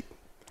teach tape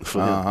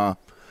for him.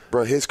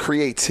 Bro, his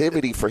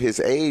creativity for his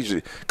age.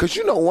 Because,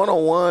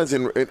 one-on-ones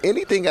and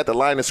anything at the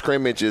line of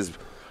scrimmage is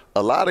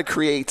a lot of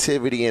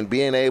creativity and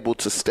being able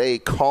to stay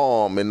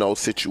calm in those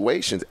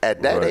situations.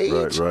 At that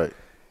age,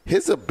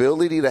 his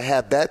ability to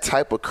have that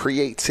type of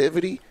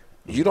creativity,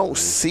 you don't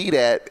see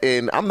that.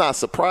 And I'm not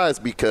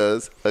surprised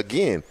because,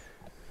 again,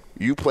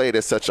 you played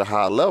at such a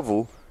high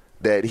level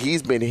that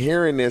he's been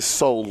hearing this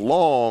so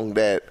long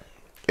that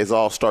it's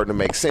all starting to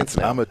make sense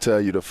now. I'm going to tell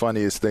you the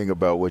funniest thing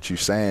about what you're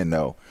saying,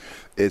 though,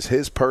 is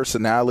his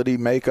personality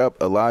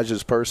makeup,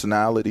 Elijah's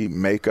personality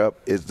makeup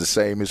is the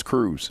same as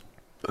Cruz.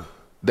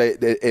 They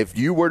if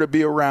you were to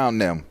be around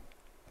them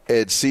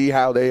and see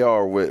how they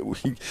are,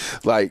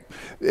 like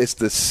it's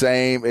the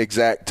same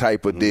exact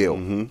type of deal.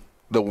 Mm-hmm.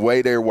 The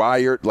way they're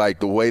wired,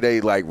 like the way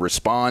they like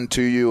respond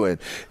to you, and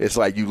it's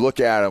like you look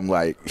at them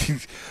like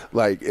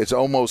it's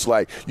almost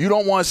like you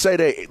don't want to say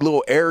they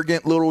little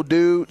arrogant little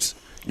dudes.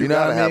 You know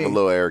gotta have a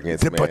little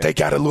arrogance, man. But they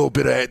got a little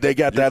bit of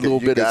that little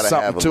bit of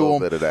something to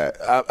them. Bit of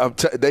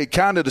that. They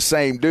kind of the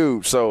same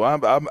dude, so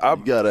I'm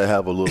you gotta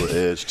have a little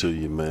edge to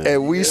you, man.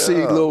 And we see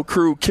little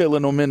Crew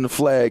killing them in the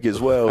flag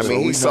as well. I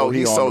mean, he's so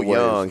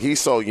young.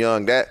 He's so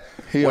young that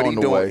what he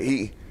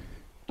doing.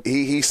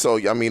 He's so.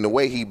 I mean, the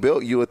way he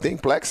built, you would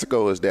think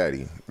Plaxico is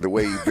daddy. The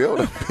way he built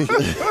him.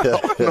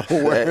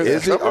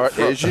 Is it?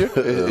 Is you?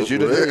 Is you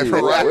the daddy?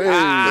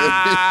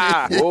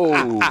 Right.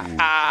 Whoa.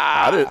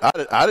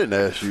 I didn't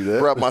ask you that.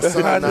 Bro, my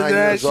son I 9 didn't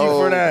years ask you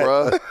for old, that.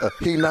 bro.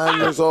 He 9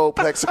 years old.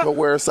 Plexico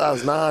wears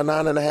size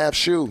 9.5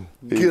 shoe.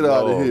 Get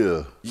out of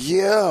here.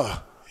 Yeah.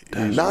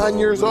 9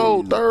 years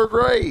old, third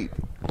grade.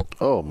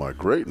 Oh, my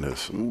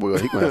greatness. Well,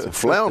 he going to have some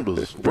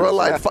flounders. Bro,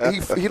 like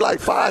he like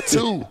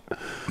 5'2".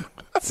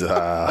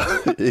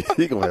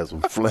 He going to have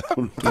some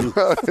flounders.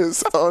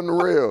 It's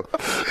unreal.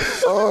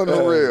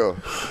 Unreal.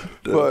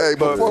 But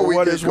before we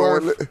get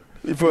going,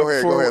 go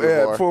ahead,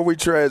 LaVar. Before we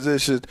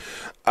transition,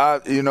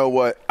 you know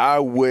what? I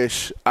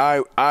wish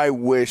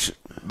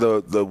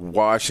the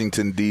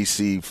Washington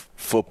D.C.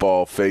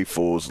 football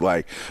faithfuls,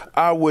 like,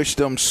 I wish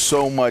them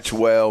so much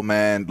well,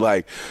 man.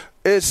 Like,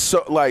 it's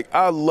so, like,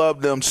 I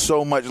love them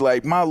so much.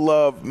 Like,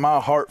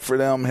 my heart for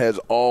them has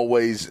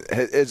always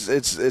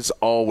it's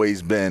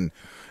always been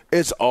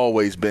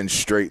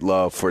straight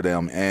love for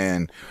them.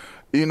 And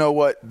you know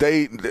what?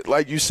 They,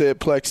 like you said,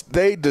 Plex,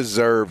 they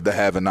deserve to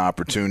have an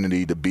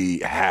opportunity to be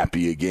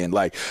happy again.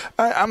 Like,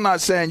 I'm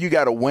not saying you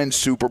got to win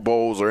Super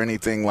Bowls or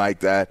anything like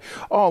that.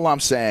 All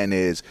I'm saying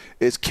is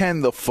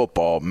can the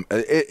football –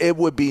 it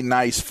would be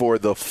nice for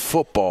the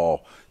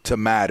football to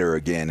matter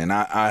again. And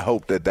I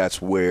hope that that's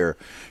where,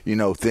 you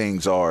know,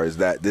 things are, is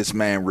that this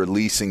man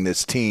releasing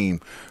this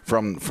team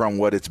from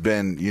what it's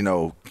been, you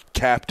know,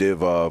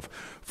 captive of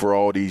for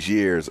all these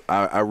years.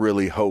 I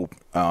really hope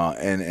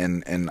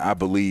and I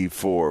believe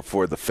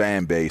for the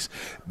fan base,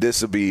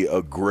 this will be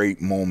a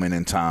great moment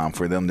in time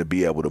for them to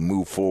be able to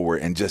move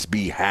forward and just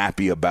be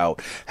happy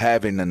about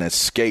having an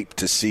escape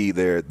to see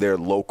their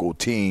local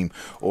team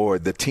or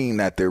the team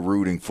that they're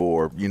rooting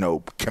for, you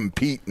know,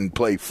 compete and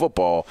play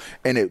football,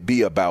 and it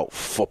be about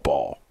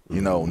football,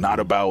 you know, not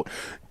about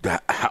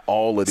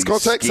all of these. It's going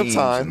to take some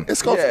time.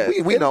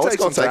 We know it's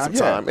going to take some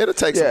time. It'll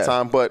take some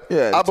time, but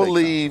I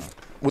believe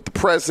with the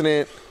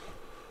president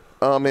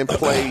in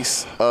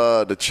place,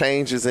 the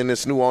changes in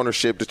this new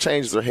ownership, the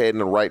changes are heading in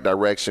the right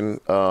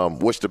direction.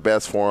 Wish the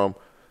best for them.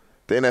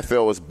 The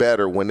NFL is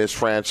better when this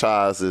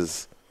franchise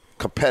is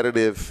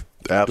competitive,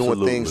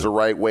 doing things the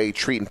right way,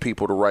 treating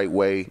people the right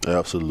way.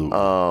 Absolutely.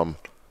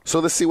 So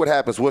let's see what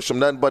happens. Wish them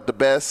nothing but the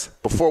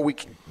best. Before we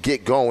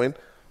get going,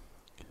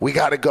 we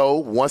got to go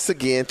once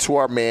again to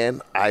our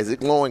man,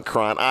 Isaac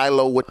Lowenkron.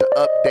 ILO with the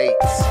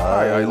updates.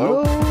 Hi,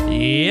 ILO.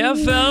 Yeah,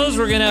 fellas,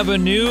 we're going to have a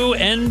new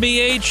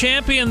NBA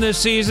champion this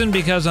season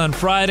because on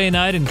Friday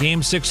night in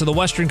Game 6 of the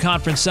Western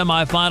Conference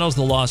semifinals,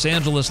 the Los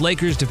Angeles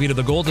Lakers defeated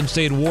the Golden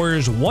State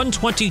Warriors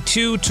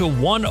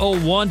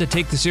 122-101 to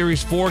take the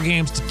series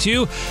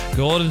 4-2.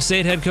 Golden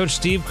State head coach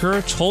Steve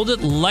Kerr told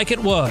it like it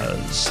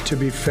was. To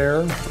be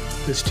fair,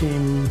 this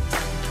team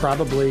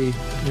probably,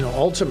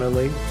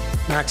 ultimately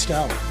maxed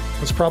out.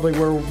 That's probably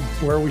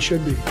where we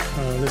should be.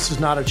 This is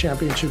not a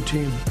championship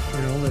team.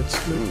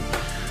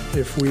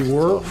 If we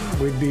were,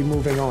 we'd be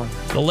moving on.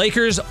 The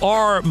Lakers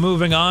are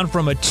moving on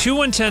from a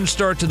 2-10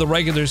 start to the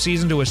regular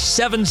season to a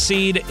 7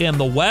 seed in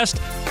the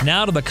West,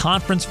 now to the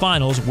conference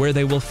finals where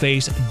they will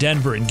face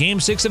Denver. In Game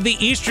 6 of the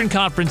Eastern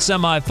Conference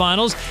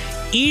semifinals,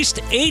 East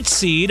 8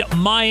 seed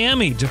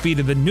Miami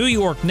defeated the New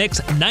York Knicks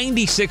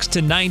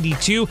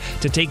 96-92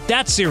 to take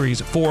that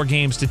series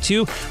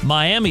 4-2.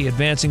 Miami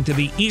advancing to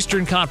the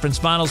Eastern Conference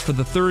Finals for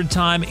the third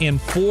time in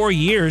 4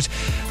 years.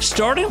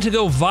 Starting to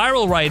go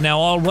viral right now,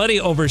 already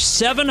over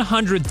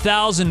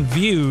 700,000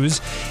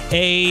 views.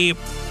 A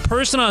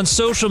person on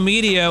social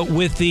media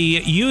with the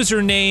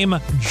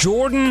username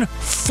Jordan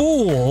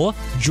Fool,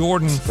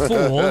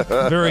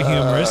 very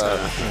humorous.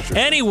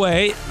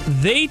 Anyway,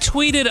 they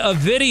tweeted a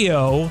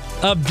video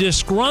of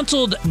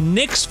disgruntled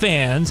Knicks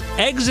fans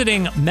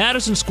exiting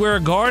Madison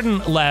Square Garden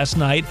last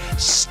night,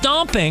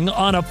 stomping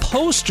on a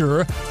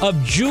poster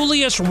of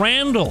Julius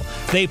Randle.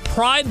 They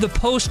pried the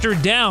poster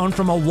down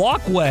from a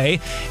walkway,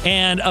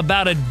 and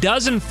about a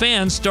dozen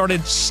fans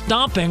started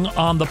stomping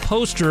on the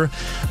poster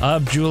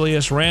of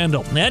Julius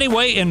Randle.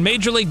 Anyway, in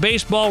Major League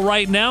Baseball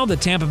right now, the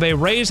Tampa Bay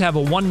Rays have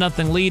a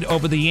 1-0 lead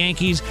over the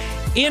Yankees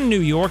in New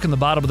York in the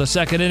bottom of the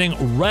second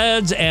inning.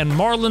 Reds and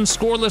Marlins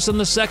scoreless in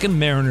the second.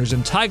 Mariners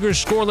and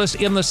Tigers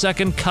scoreless in the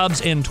second.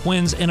 Cubs and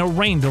Twins in a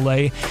rain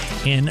delay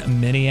in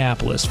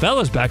Minneapolis.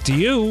 Fellas, back to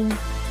you.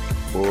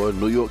 Boy,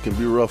 New York can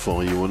be rough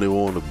on you when they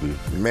want to be.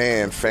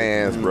 Man,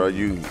 fans, bro,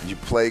 you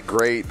play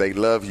great. They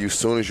love you. As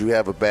soon as you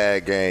have a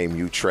bad game,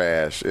 you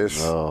trash.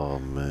 Oh,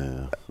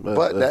 man.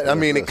 But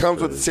it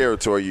comes with the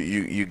territory.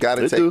 You got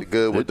to take the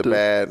good with the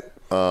bad.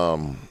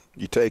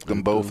 You take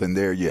them both, and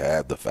there you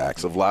have the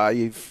facts of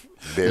life.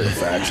 They're the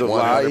facts of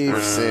life.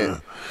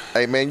 100%.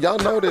 Hey, man, y'all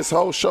know this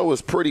whole show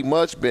has pretty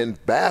much been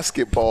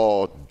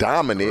basketball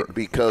dominant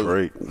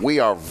because we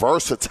are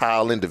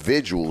versatile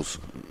individuals.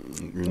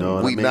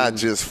 We not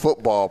just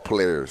football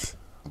players,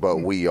 but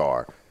we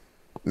are.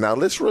 Now,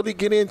 let's really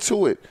get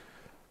into it.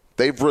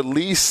 They've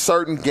released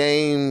certain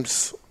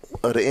games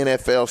of the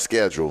NFL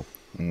schedule,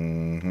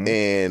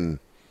 and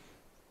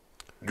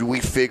we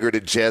figure the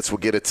Jets will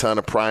get a ton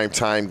of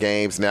primetime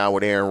games now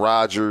with Aaron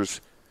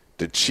Rodgers.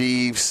 The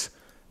Chiefs,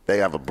 they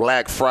have a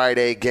Black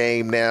Friday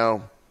game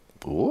now.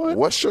 What?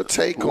 What's your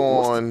take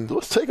on –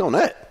 What's take on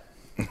that?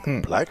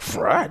 Black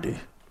Friday?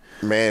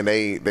 Man,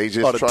 they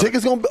just are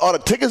the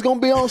tickets gonna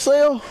be on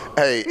sale?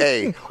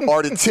 Hey,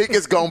 are the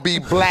tickets gonna be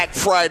Black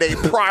Friday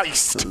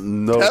priced?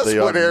 No, that's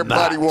what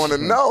everybody want to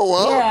know,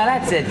 huh? Yeah,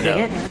 that's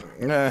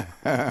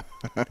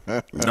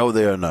it. No,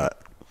 they are not.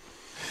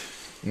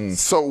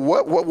 So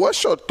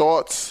what's your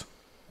thoughts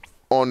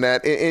on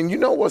that? And you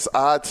know what's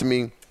odd to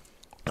me?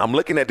 I'm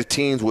looking at the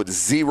teams with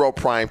 0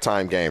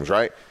 primetime games,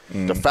 right?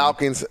 Mm-hmm. The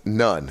Falcons,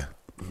 none.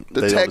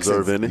 The Texans, don't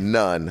deserve any.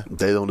 None.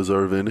 They don't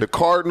deserve any. The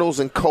Cardinals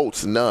and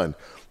Colts, none.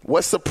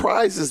 What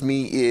surprises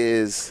me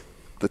is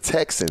the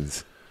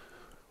Texans.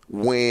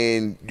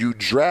 When you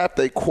draft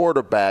a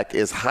quarterback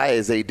as high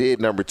as they did,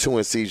 number 2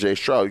 in C.J.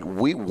 Stroud,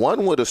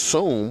 one would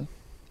assume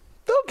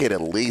they'll get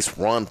at least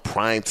one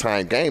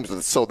primetime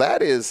games. So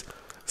that is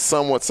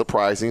somewhat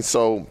surprising.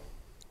 So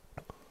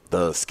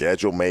the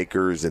schedule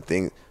makers and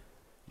things,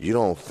 you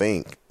don't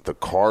think the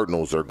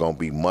Cardinals are going to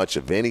be much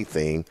of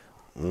anything.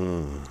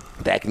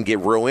 That can get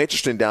real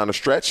interesting down the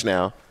stretch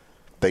now.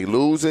 They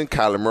losing,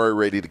 Kyler Murray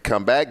ready to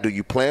come back. Do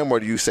you play him or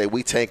do you say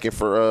we tanking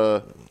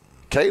for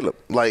Caleb?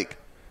 Like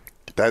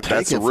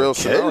that's a real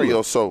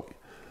scenario. So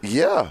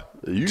yeah,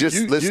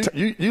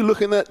 you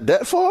looking at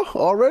that far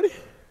already?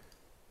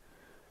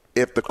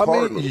 If the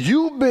Cardinals,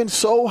 you've been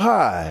so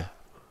high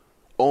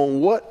on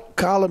what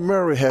Kyler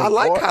Murray has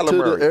brought to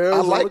the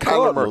Arizona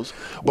Cardinals.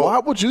 But why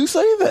would you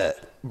say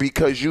that?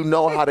 Because you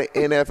know how did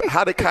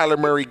Kyler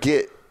Murray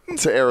get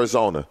to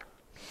Arizona?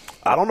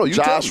 I don't know.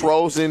 Josh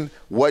Rosen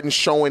wasn't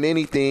showing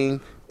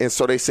anything, and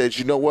so they said,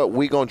 you know what,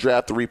 we're going to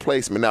draft the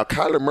replacement. Now,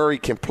 Kyler Murray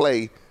can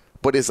play,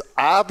 but it's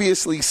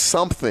obviously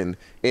something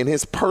in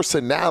his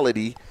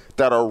personality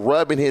that are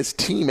rubbing his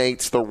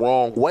teammates the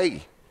wrong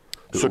way.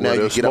 So now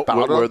you get up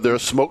out of where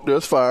there's smoke,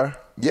 there's fire.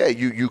 Yeah,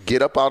 you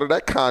get up out of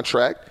that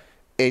contract,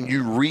 and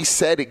you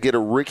reset it, get a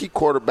rookie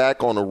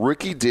quarterback on a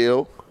rookie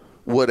deal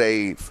with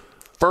a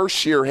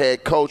first-year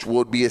head coach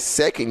would be his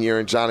second year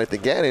in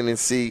Jonathan Gannon and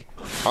see,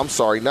 I'm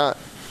sorry, not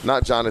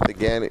Jonathan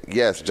Gannon.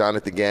 Yes,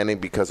 Jonathan Gannon,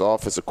 because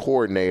offensive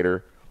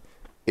coordinator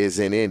is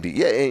in Indy.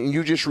 Yeah, and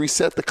you just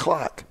reset the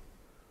clock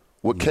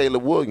with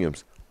Caleb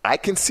Williams. I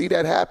can see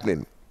that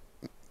happening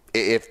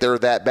if they're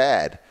that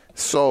bad.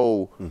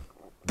 So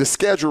the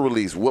schedule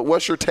release,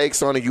 what's your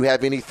takes on it? You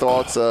have any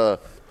thoughts?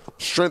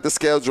 Strength of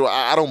schedule,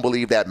 I don't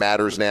believe that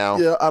matters now.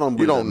 Yeah, I don't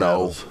believe you don't that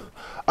know.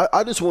 Matters.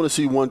 I just want to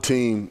see one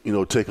team,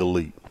 take a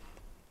leap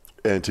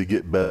and to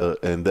get better,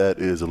 and that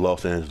is the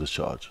Los Angeles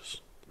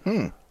Chargers.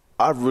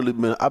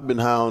 I've been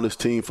high on this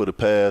team for the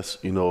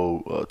past,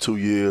 2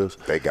 years.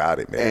 They got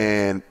it, man.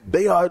 And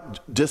they are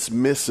just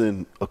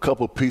missing a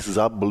couple pieces,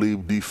 I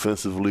believe,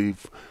 defensively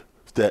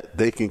that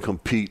they can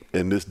compete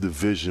in this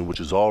division, which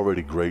is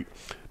already great.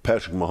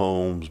 Patrick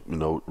Mahomes,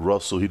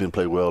 Russell, he didn't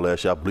play well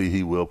last year. I believe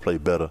he will play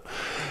better.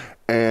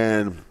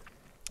 And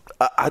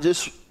I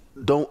just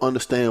don't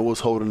understand what's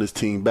holding this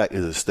team back.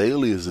 Is it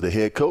Staley? Is it the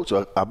head coach?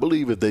 I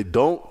believe if they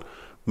don't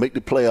make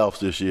the playoffs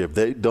this year, if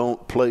they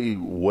don't play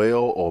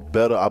well or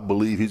better, I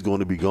believe he's going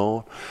to be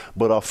gone.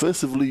 But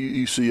offensively,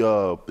 you see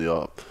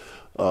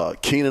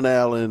Keenan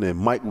Allen and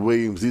Mike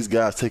Williams, these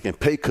guys taking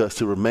pay cuts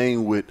to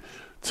remain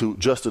to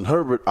Justin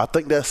Herbert. I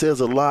think that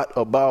says a lot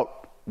about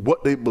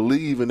what they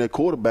believe in their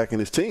quarterback and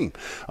his team.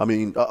 I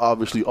mean,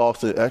 obviously,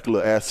 Austin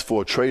Eckler asked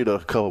for a trade a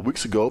couple of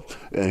weeks ago,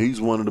 and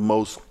he's one of the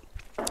most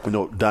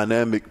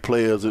dynamic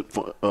players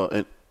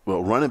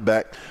running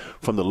back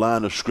from the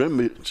line of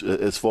scrimmage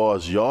as far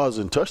as yards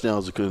and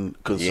touchdowns are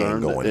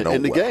concerned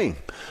in the game.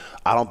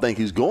 I don't think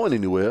he's going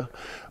anywhere,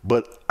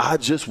 but I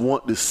just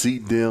want to see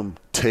them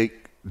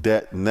take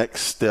that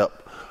next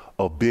step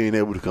of being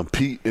able to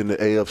compete in the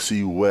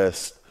AFC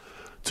West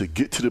to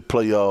get to the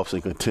playoffs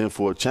and contend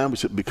for a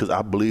championship, because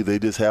I believe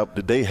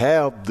they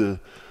have the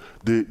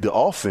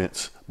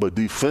offense, but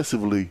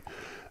defensively,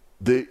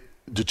 the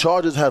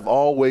Chargers have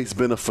always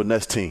been a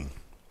finesse team.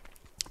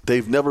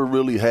 They've never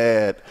really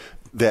had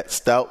that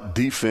stout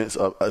defense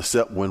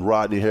except when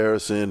Rodney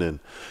Harrison and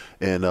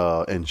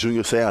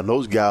Junior Seau,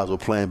 those guys were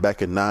playing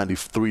back in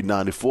 93,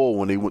 94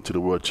 when they went to the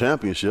World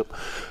Championship.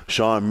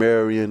 Sean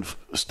Marion,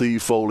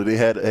 Steve Foley, they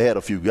had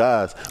a few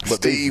guys,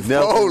 but they've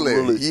never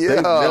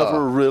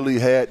really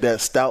had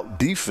that stout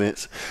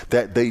defense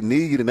that they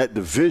need in that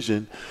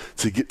division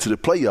to get to the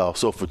playoffs.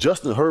 So for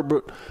Justin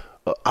Herbert,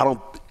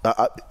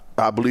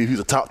 I believe he's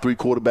a top 3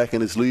 quarterback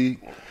in this league,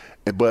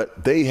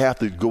 but they have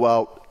to go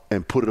out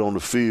and put it on the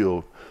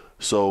field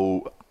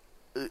so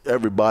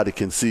everybody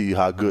can see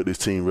how good this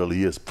team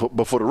really is.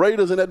 But for the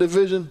Raiders in that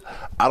division,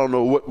 I don't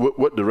know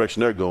what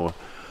direction they're going.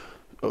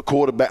 A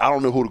quarterback, I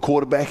don't know who the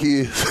quarterback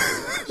is.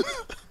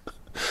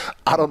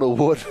 I don't know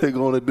what they're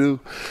going to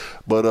do.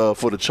 But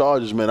for the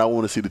Chargers, man, I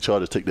want to see the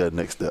Chargers take that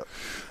next step.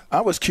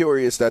 I was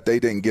curious that they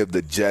didn't give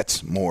the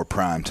Jets more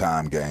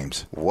primetime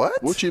games.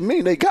 What? What you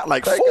mean? They got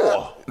like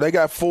 4. They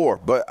got 4,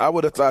 but I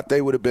would have thought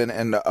they would have been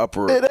in the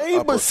upper. It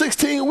ain't but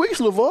 16 weeks,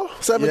 LaVar.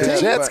 17.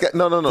 The Jets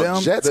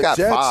got Jets got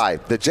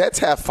 5. The Jets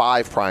have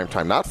 5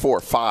 primetime, not 4,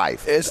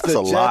 5. That's a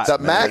lot. The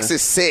max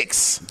is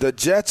 6. The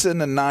Jets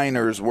and the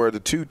Niners were the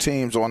 2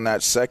 teams on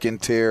that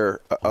second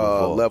tier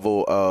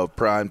level of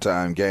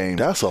primetime game.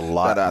 That's a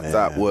lot. That I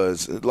thought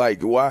was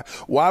like why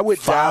would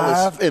 5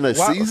 Dallas in a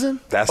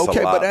season? That's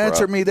okay, a lot, but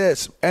answer bro. me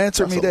this.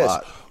 Answer That's me a this.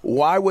 lot.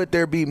 Why would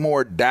there be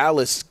more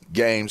Dallas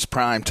games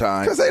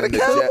primetime? Because they the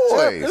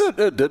Cowboys.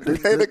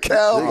 They the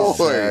Cowboys.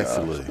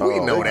 Exactly. We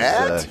know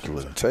that.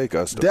 Exactly. Take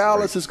us to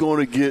Dallas is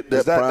going to get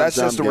that. That's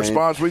just the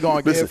response we're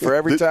going to get for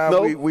every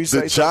time we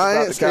say the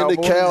Giants and the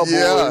Cowboys.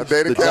 Yeah,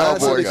 they the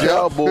Cowboys.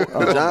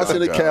 The Giants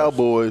and the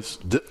Cowboys.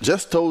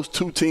 Just those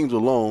 2 teams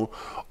alone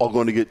are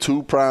going to get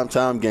 2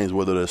 primetime games,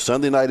 whether they're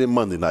Sunday night and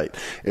Monday night.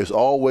 It's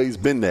always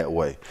been that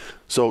way.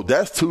 So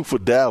that's 2 for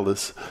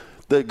Dallas.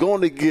 They're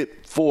going to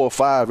get 4 or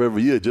 5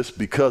 every year just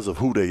because of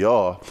who they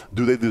are.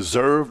 Do they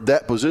deserve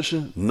that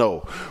position?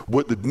 No.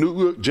 Would the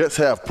New York Jets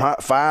have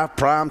 5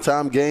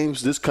 primetime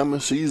games this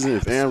coming season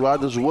if Aaron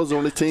Rodgers was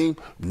on the team?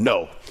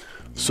 No.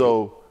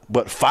 So,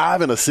 but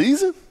 5 in a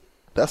season?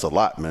 That's a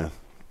lot, man.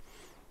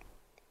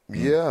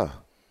 Yeah.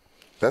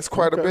 That's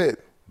quite a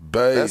bit.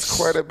 That's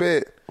quite a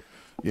bit.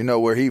 You know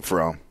where he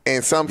from.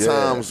 And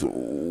sometimes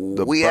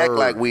we act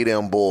like we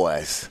them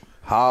boys.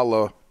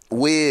 Holla.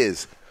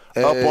 Wiz.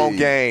 Up on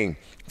game.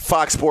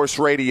 Fox Sports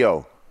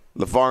Radio.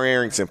 LaVar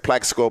Arrington,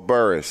 Plaxico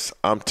Burress.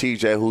 I'm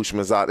TJ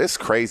Hushmanzad. It's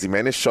crazy,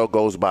 man. This show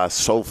goes by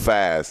so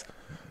fast.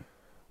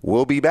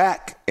 We'll be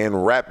back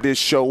and wrap this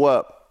show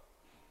up.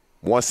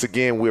 Once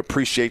again, we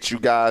appreciate you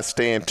guys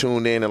staying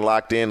tuned in and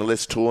locked in and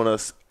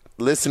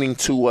listening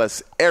to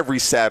us every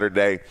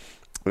Saturday.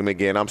 And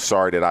again, I'm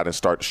sorry that I didn't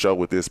start the show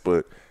with this,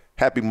 but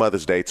happy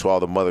Mother's Day to all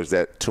the mothers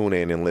that tune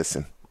in and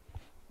listen.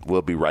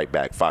 We'll be right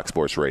back. Fox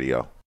Sports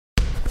Radio.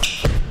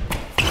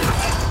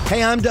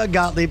 Hey, I'm Doug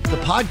Gottlieb. The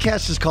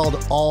podcast is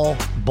called All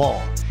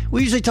Ball.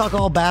 We usually talk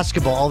all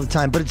basketball all the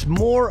time, but it's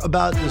more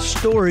about the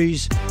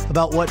stories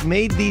about what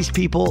made these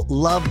people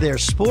love their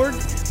sport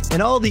and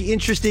all the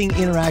interesting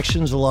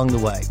interactions along the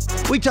way.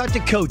 We talk to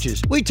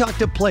coaches. We talk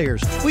to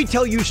players. We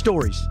tell you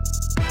stories.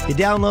 You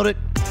download it.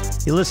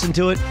 You listen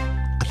to it.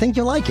 I think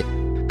you'll like it.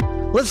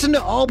 Listen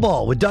to All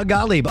Ball with Doug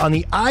Gottlieb on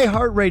the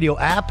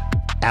iHeartRadio app,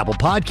 Apple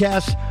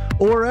Podcasts,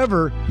 or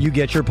wherever you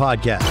get your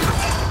podcasts.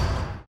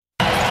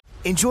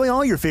 Enjoy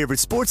all your favorite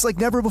sports like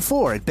never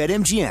before at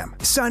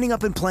BetMGM. Signing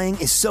up and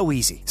playing is so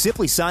easy.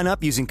 Simply sign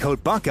up using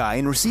code Buckeye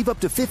and receive up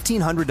to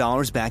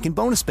 $1,500 back in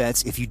bonus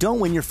bets if you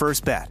don't win your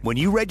first bet. When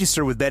you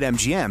register with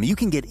BetMGM, you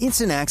can get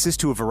instant access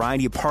to a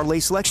variety of parlay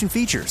selection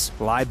features,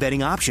 live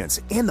betting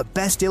options, and the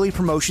best daily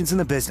promotions in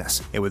the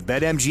business. And with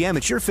BetMGM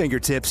at your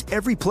fingertips,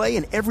 every play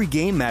and every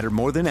game matter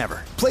more than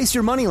ever. Place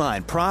your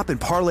moneyline, prop,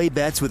 and parlay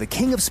bets with the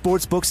king of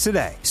sportsbooks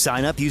today.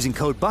 Sign up using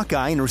code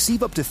Buckeye and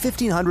receive up to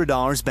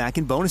 $1,500 back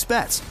in bonus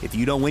bets if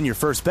you don't win your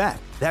first bet.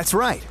 That's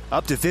right,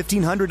 up to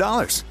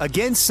 $1,500.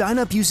 Again, sign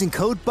up using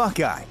code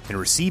Buckeye and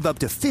receive up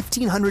to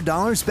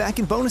 $1,500 back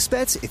in bonus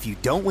bets if you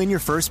don't win your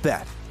first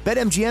bet.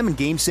 BetMGM and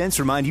GameSense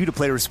remind you to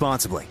play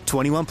responsibly.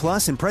 21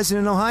 plus and present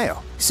in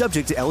Ohio.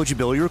 Subject to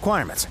eligibility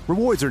requirements.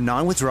 Rewards are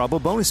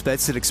non-withdrawable bonus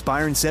bets that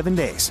expire in 7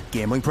 days.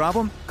 Gambling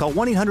problem? Call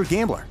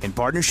 1-800-GAMBLER in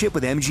partnership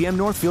with MGM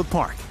Northfield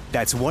Park.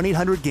 That's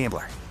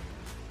 1-800-GAMBLER.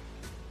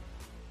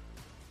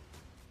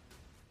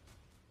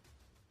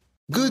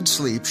 Good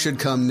sleep should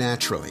come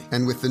naturally,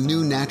 and with the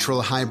new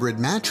Natural Hybrid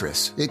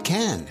mattress, it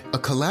can. A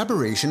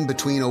collaboration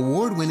between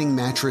award-winning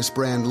mattress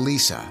brand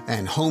Leesa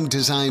and home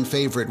design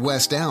favorite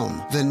West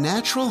Elm, the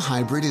Natural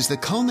Hybrid is the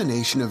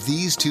culmination of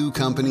these 2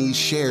 companies'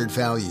 shared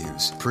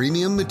values: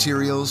 premium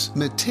materials,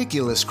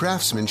 meticulous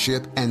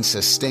craftsmanship, and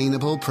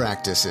sustainable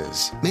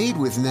practices. Made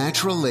with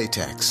natural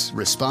latex,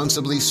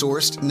 responsibly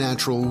sourced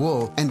natural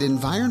wool, and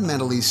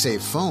environmentally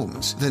safe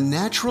foams, the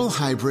Natural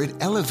Hybrid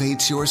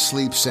elevates your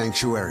sleep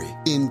sanctuary,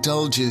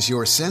 indulges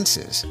your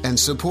senses, and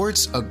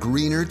supports a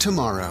greener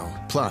tomorrow.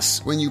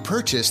 Plus, when you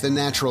purchase the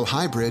Natural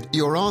Hybrid,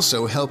 you're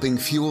also helping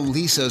fuel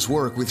Leesa's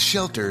work with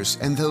shelters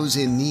and those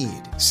in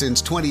need.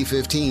 Since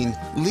 2015,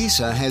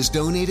 Leesa has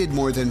donated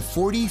more than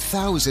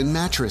 40,000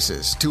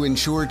 mattresses to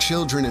ensure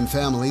children and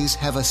families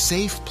have a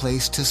safe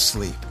place to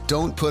sleep.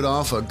 Don't put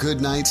off a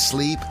good night's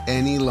sleep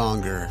any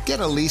longer. Get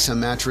a Leesa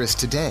mattress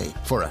today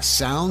for a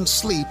sound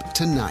sleep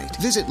tonight.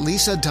 Visit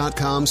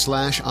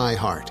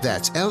leesa.com/iHeart.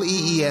 That's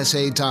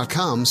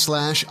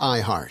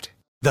LEESA.com/iHeart.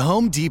 The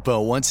Home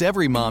Depot wants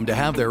every mom to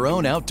have their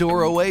own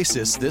outdoor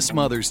oasis this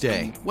Mother's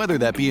Day, whether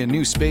that be a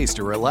new space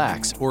to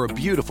relax or a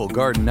beautiful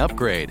garden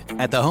upgrade.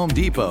 At the Home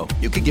Depot,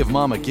 you can give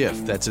mom a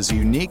gift that's as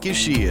unique as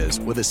she is,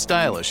 with a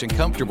stylish and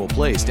comfortable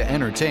place to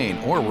entertain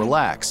or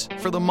relax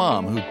for the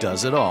mom who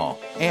does it all.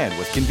 And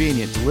with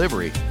convenient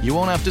delivery, you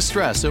won't have to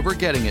stress over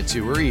getting it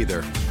to her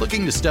either.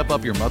 Looking to step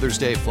up your Mother's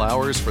Day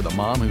flowers for the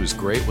mom who's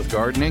great with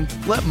gardening?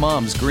 Let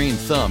Mom's Green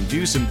Thumb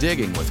do some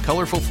digging with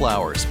colorful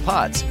flowers,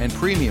 pots, and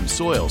premium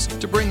soils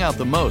to bring out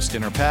the most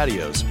in our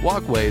patios,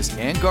 walkways,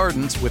 and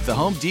gardens with the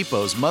Home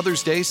Depot's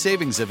Mother's Day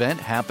Savings Event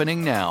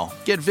happening now.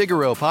 Get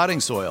Vigoro potting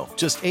soil,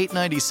 just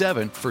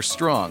 $8.97 for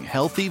strong,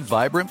 healthy,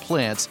 vibrant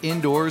plants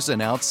indoors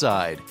and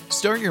outside.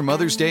 Start your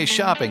Mother's Day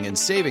shopping and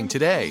saving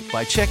today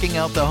by checking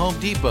out the Home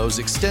Depot's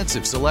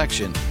extensive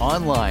selection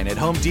online at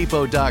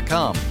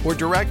homedepot.com or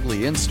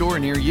directly in store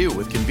near you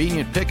with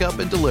convenient pickup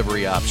and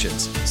delivery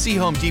options. See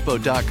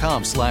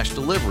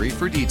homedepot.com/delivery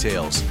for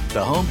details.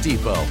 The Home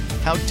Depot,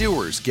 how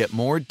doers get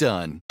more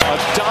done. A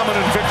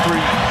dominant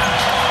victory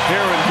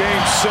here in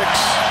Game 6.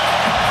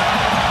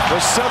 The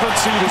 7th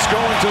seed is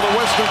going to the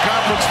Western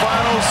Conference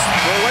Finals.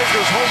 The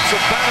Lakers' hopes of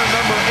banner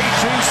number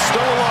 18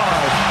 still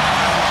alive.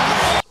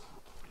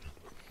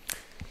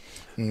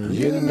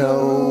 You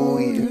know,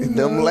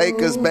 them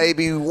Lakers,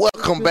 baby.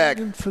 Welcome back.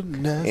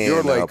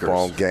 Your Lakers. Up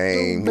on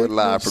Game. We're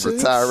live from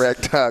the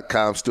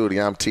TireRack.com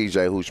studio. I'm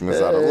TJ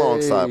Hushmanzada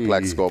alongside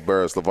Plaxico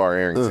Burris, LaVar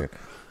Arrington.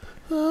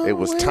 It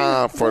was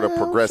time for the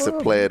Progressive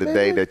Play of the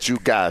Day that you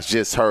guys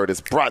just heard.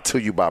 It's brought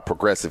to you by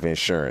Progressive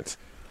Insurance.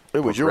 It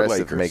was your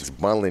Progressive Lakers. makes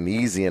bundling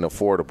easy and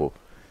affordable.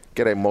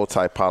 Get a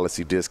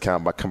multi-policy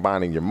discount by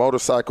combining your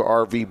motorcycle,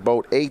 RV,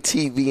 boat,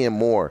 ATV, and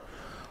more.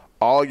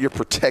 All your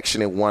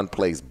protection in one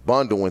place.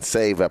 Bundle and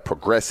save at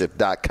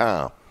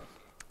Progressive.com.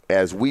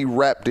 As we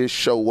wrap this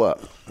show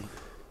up,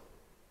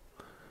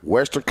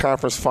 Western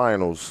Conference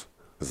Finals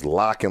is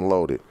lock and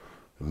loaded.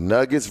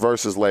 Nuggets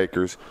versus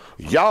Lakers.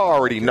 Y'all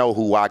already know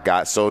who I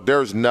got, so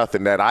there's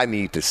nothing that I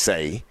need to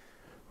say.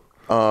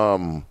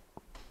 Your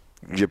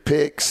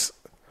picks,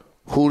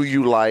 who do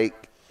you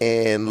like?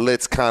 And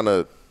let's kind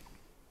of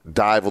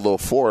dive a little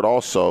forward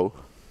also.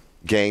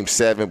 Game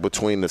 7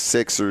 between the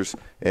Sixers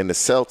and the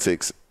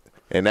Celtics,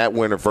 and that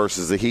winner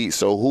versus the Heat.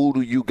 So who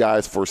do you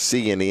guys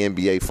foresee in the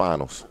NBA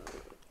Finals?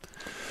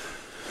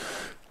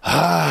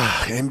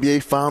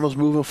 NBA Finals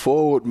moving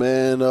forward,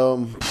 man.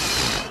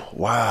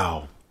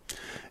 Wow.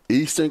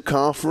 Eastern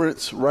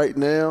Conference right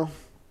now.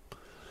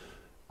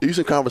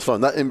 Eastern Conference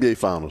Finals, not NBA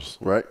Finals,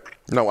 right?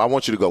 No, I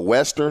want you to go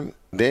Western,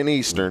 then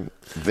Eastern,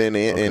 then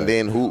and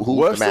then who's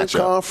Western the matchup?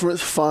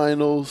 Conference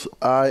Finals,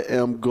 I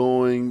am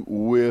going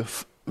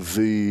with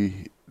the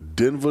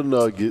Denver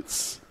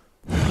Nuggets.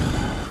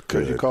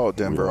 Good. You called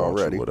Denver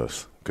already. With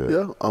us. Good.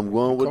 Yeah, I'm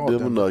going with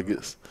Denver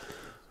Nuggets.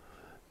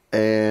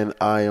 And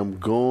I am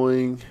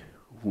going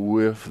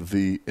with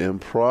the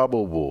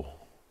improbable,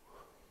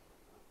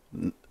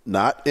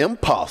 not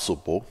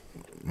impossible,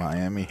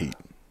 Miami Heat.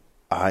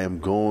 I am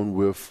going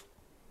with,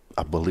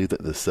 I believe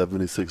that the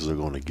 76ers are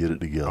going to get it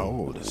together.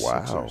 Oh, the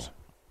Sixers.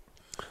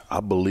 I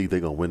believe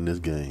they're going to win this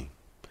game.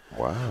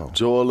 Wow.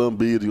 Joel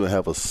Embiid is going to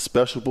have a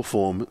special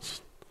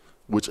performance,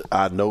 which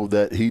I know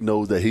that he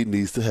knows that he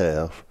needs to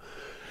have.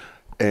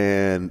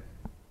 And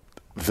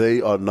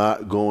they are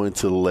not going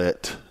to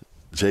let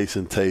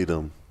Jason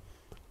Tatum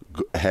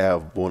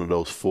have one of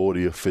those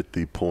 40 or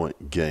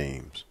 50-point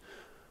games.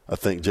 I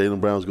think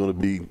Jaylen Brown's going to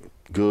be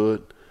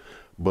good,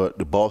 but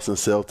the Boston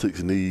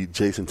Celtics need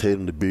Jason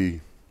Tatum to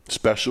be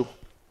special.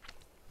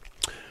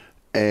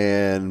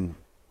 And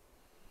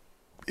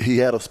he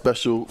had a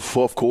special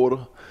fourth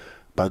quarter,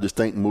 but I just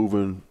think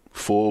moving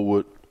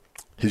forward,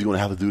 he's going to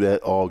have to do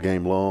that all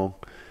game long.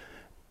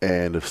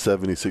 And the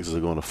 76ers are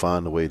going to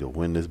find a way to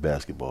win this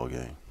basketball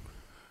game.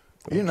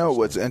 You know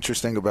what's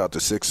interesting about the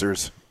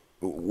Sixers?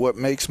 What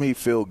makes me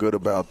feel good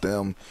about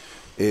them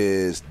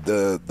is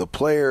the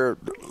player.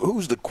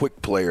 Who's the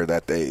quick player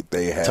that they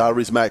have?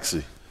 Tyrese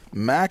Maxey.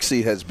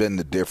 Maxey has been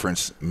the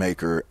difference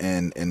maker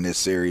in this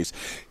series.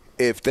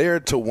 If they're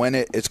to win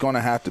it, it's going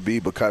to have to be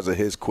because of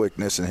his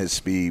quickness and his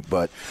speed.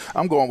 But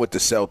I'm going with the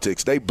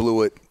Celtics. They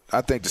blew it.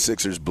 I think the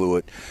Sixers blew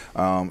it.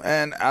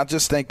 And I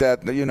just think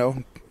that,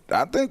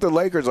 I think the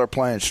Lakers are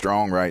playing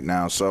strong right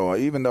now. So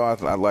even though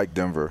I like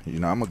Denver, I'm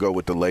going to go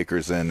with the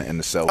Lakers and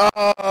the Celtics.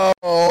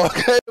 Oh, I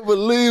can't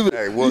believe it.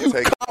 Hey, we'll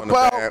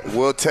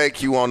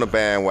take you on the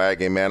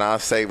bandwagon, man. I'll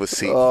save a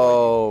seat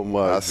for you.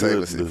 I'll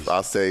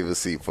save a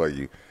seat for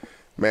you.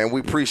 Man, we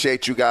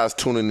appreciate you guys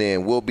tuning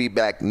in. We'll be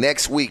back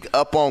next week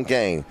up on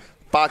Game,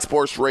 Fox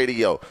Sports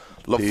Radio.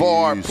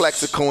 LaVar,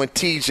 Plexico, and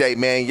TJ,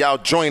 man. Y'all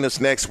join us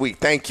next week.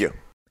 Thank you.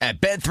 At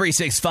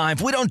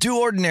Bet365, we don't do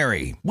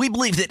ordinary. We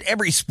believe that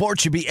every sport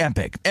should be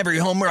epic. Every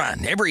home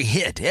run, every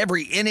hit,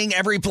 every inning,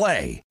 every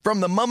play. From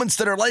the moments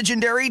that are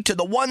legendary to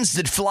the ones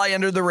that fly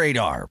under the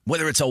radar.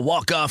 Whether it's a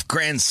walk-off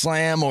grand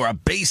slam or a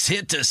base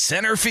hit to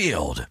center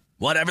field.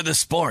 Whatever the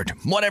sport,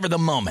 whatever the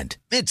moment.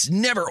 It's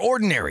never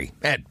ordinary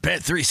at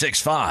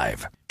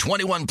Bet365.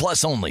 21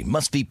 plus only.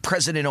 Must be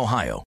present in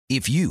Ohio.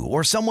 If you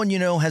or someone you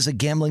know has a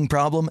gambling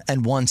problem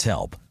and wants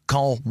help,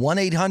 call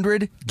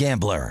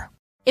 1-800-GAMBLER.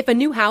 If a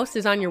new house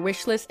is on your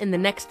wish list in the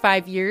next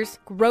 5 years,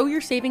 grow your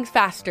savings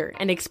faster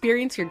and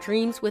experience your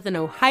dreams with an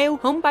Ohio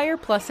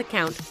Homebuyer Plus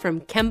account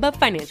from Kemba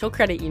Financial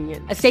Credit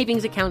Union. A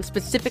savings account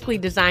specifically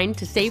designed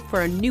to save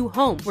for a new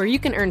home, where you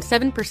can earn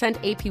 7%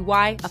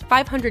 APY,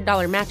 a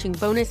 $500 matching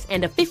bonus,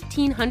 and a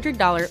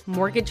 $1,500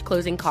 mortgage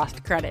closing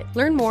cost credit.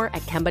 Learn more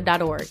at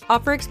Kemba.org.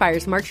 Offer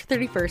expires March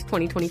 31st,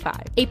 2025.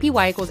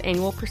 APY equals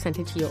annual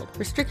percentage yield.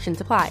 Restrictions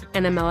apply.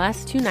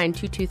 NMLS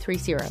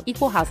 292230.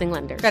 Equal housing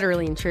lender.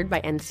 Federally insured by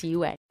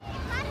NCUA.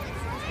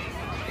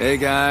 Hey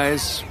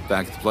guys,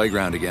 back at the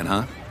playground again,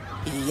 huh?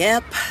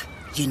 Yep.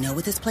 You know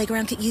what this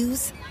playground could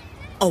use?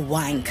 A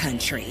wine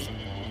country.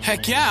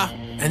 Heck yeah,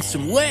 and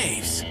some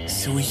waves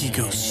so we could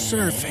go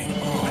surfing.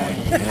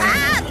 Oh,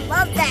 yeah.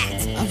 Love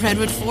that. A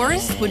redwood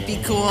forest would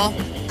be cool.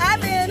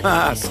 I'm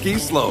in. Ski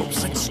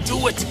slopes. Let's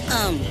do it.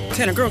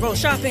 Can a girl go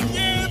shopping?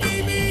 Yeah,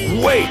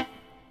 baby. Wait!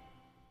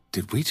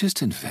 Did we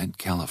just invent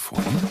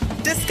California?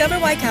 Discover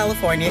why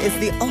California is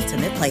the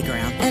ultimate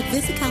playground at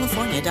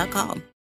visitcalifornia.com.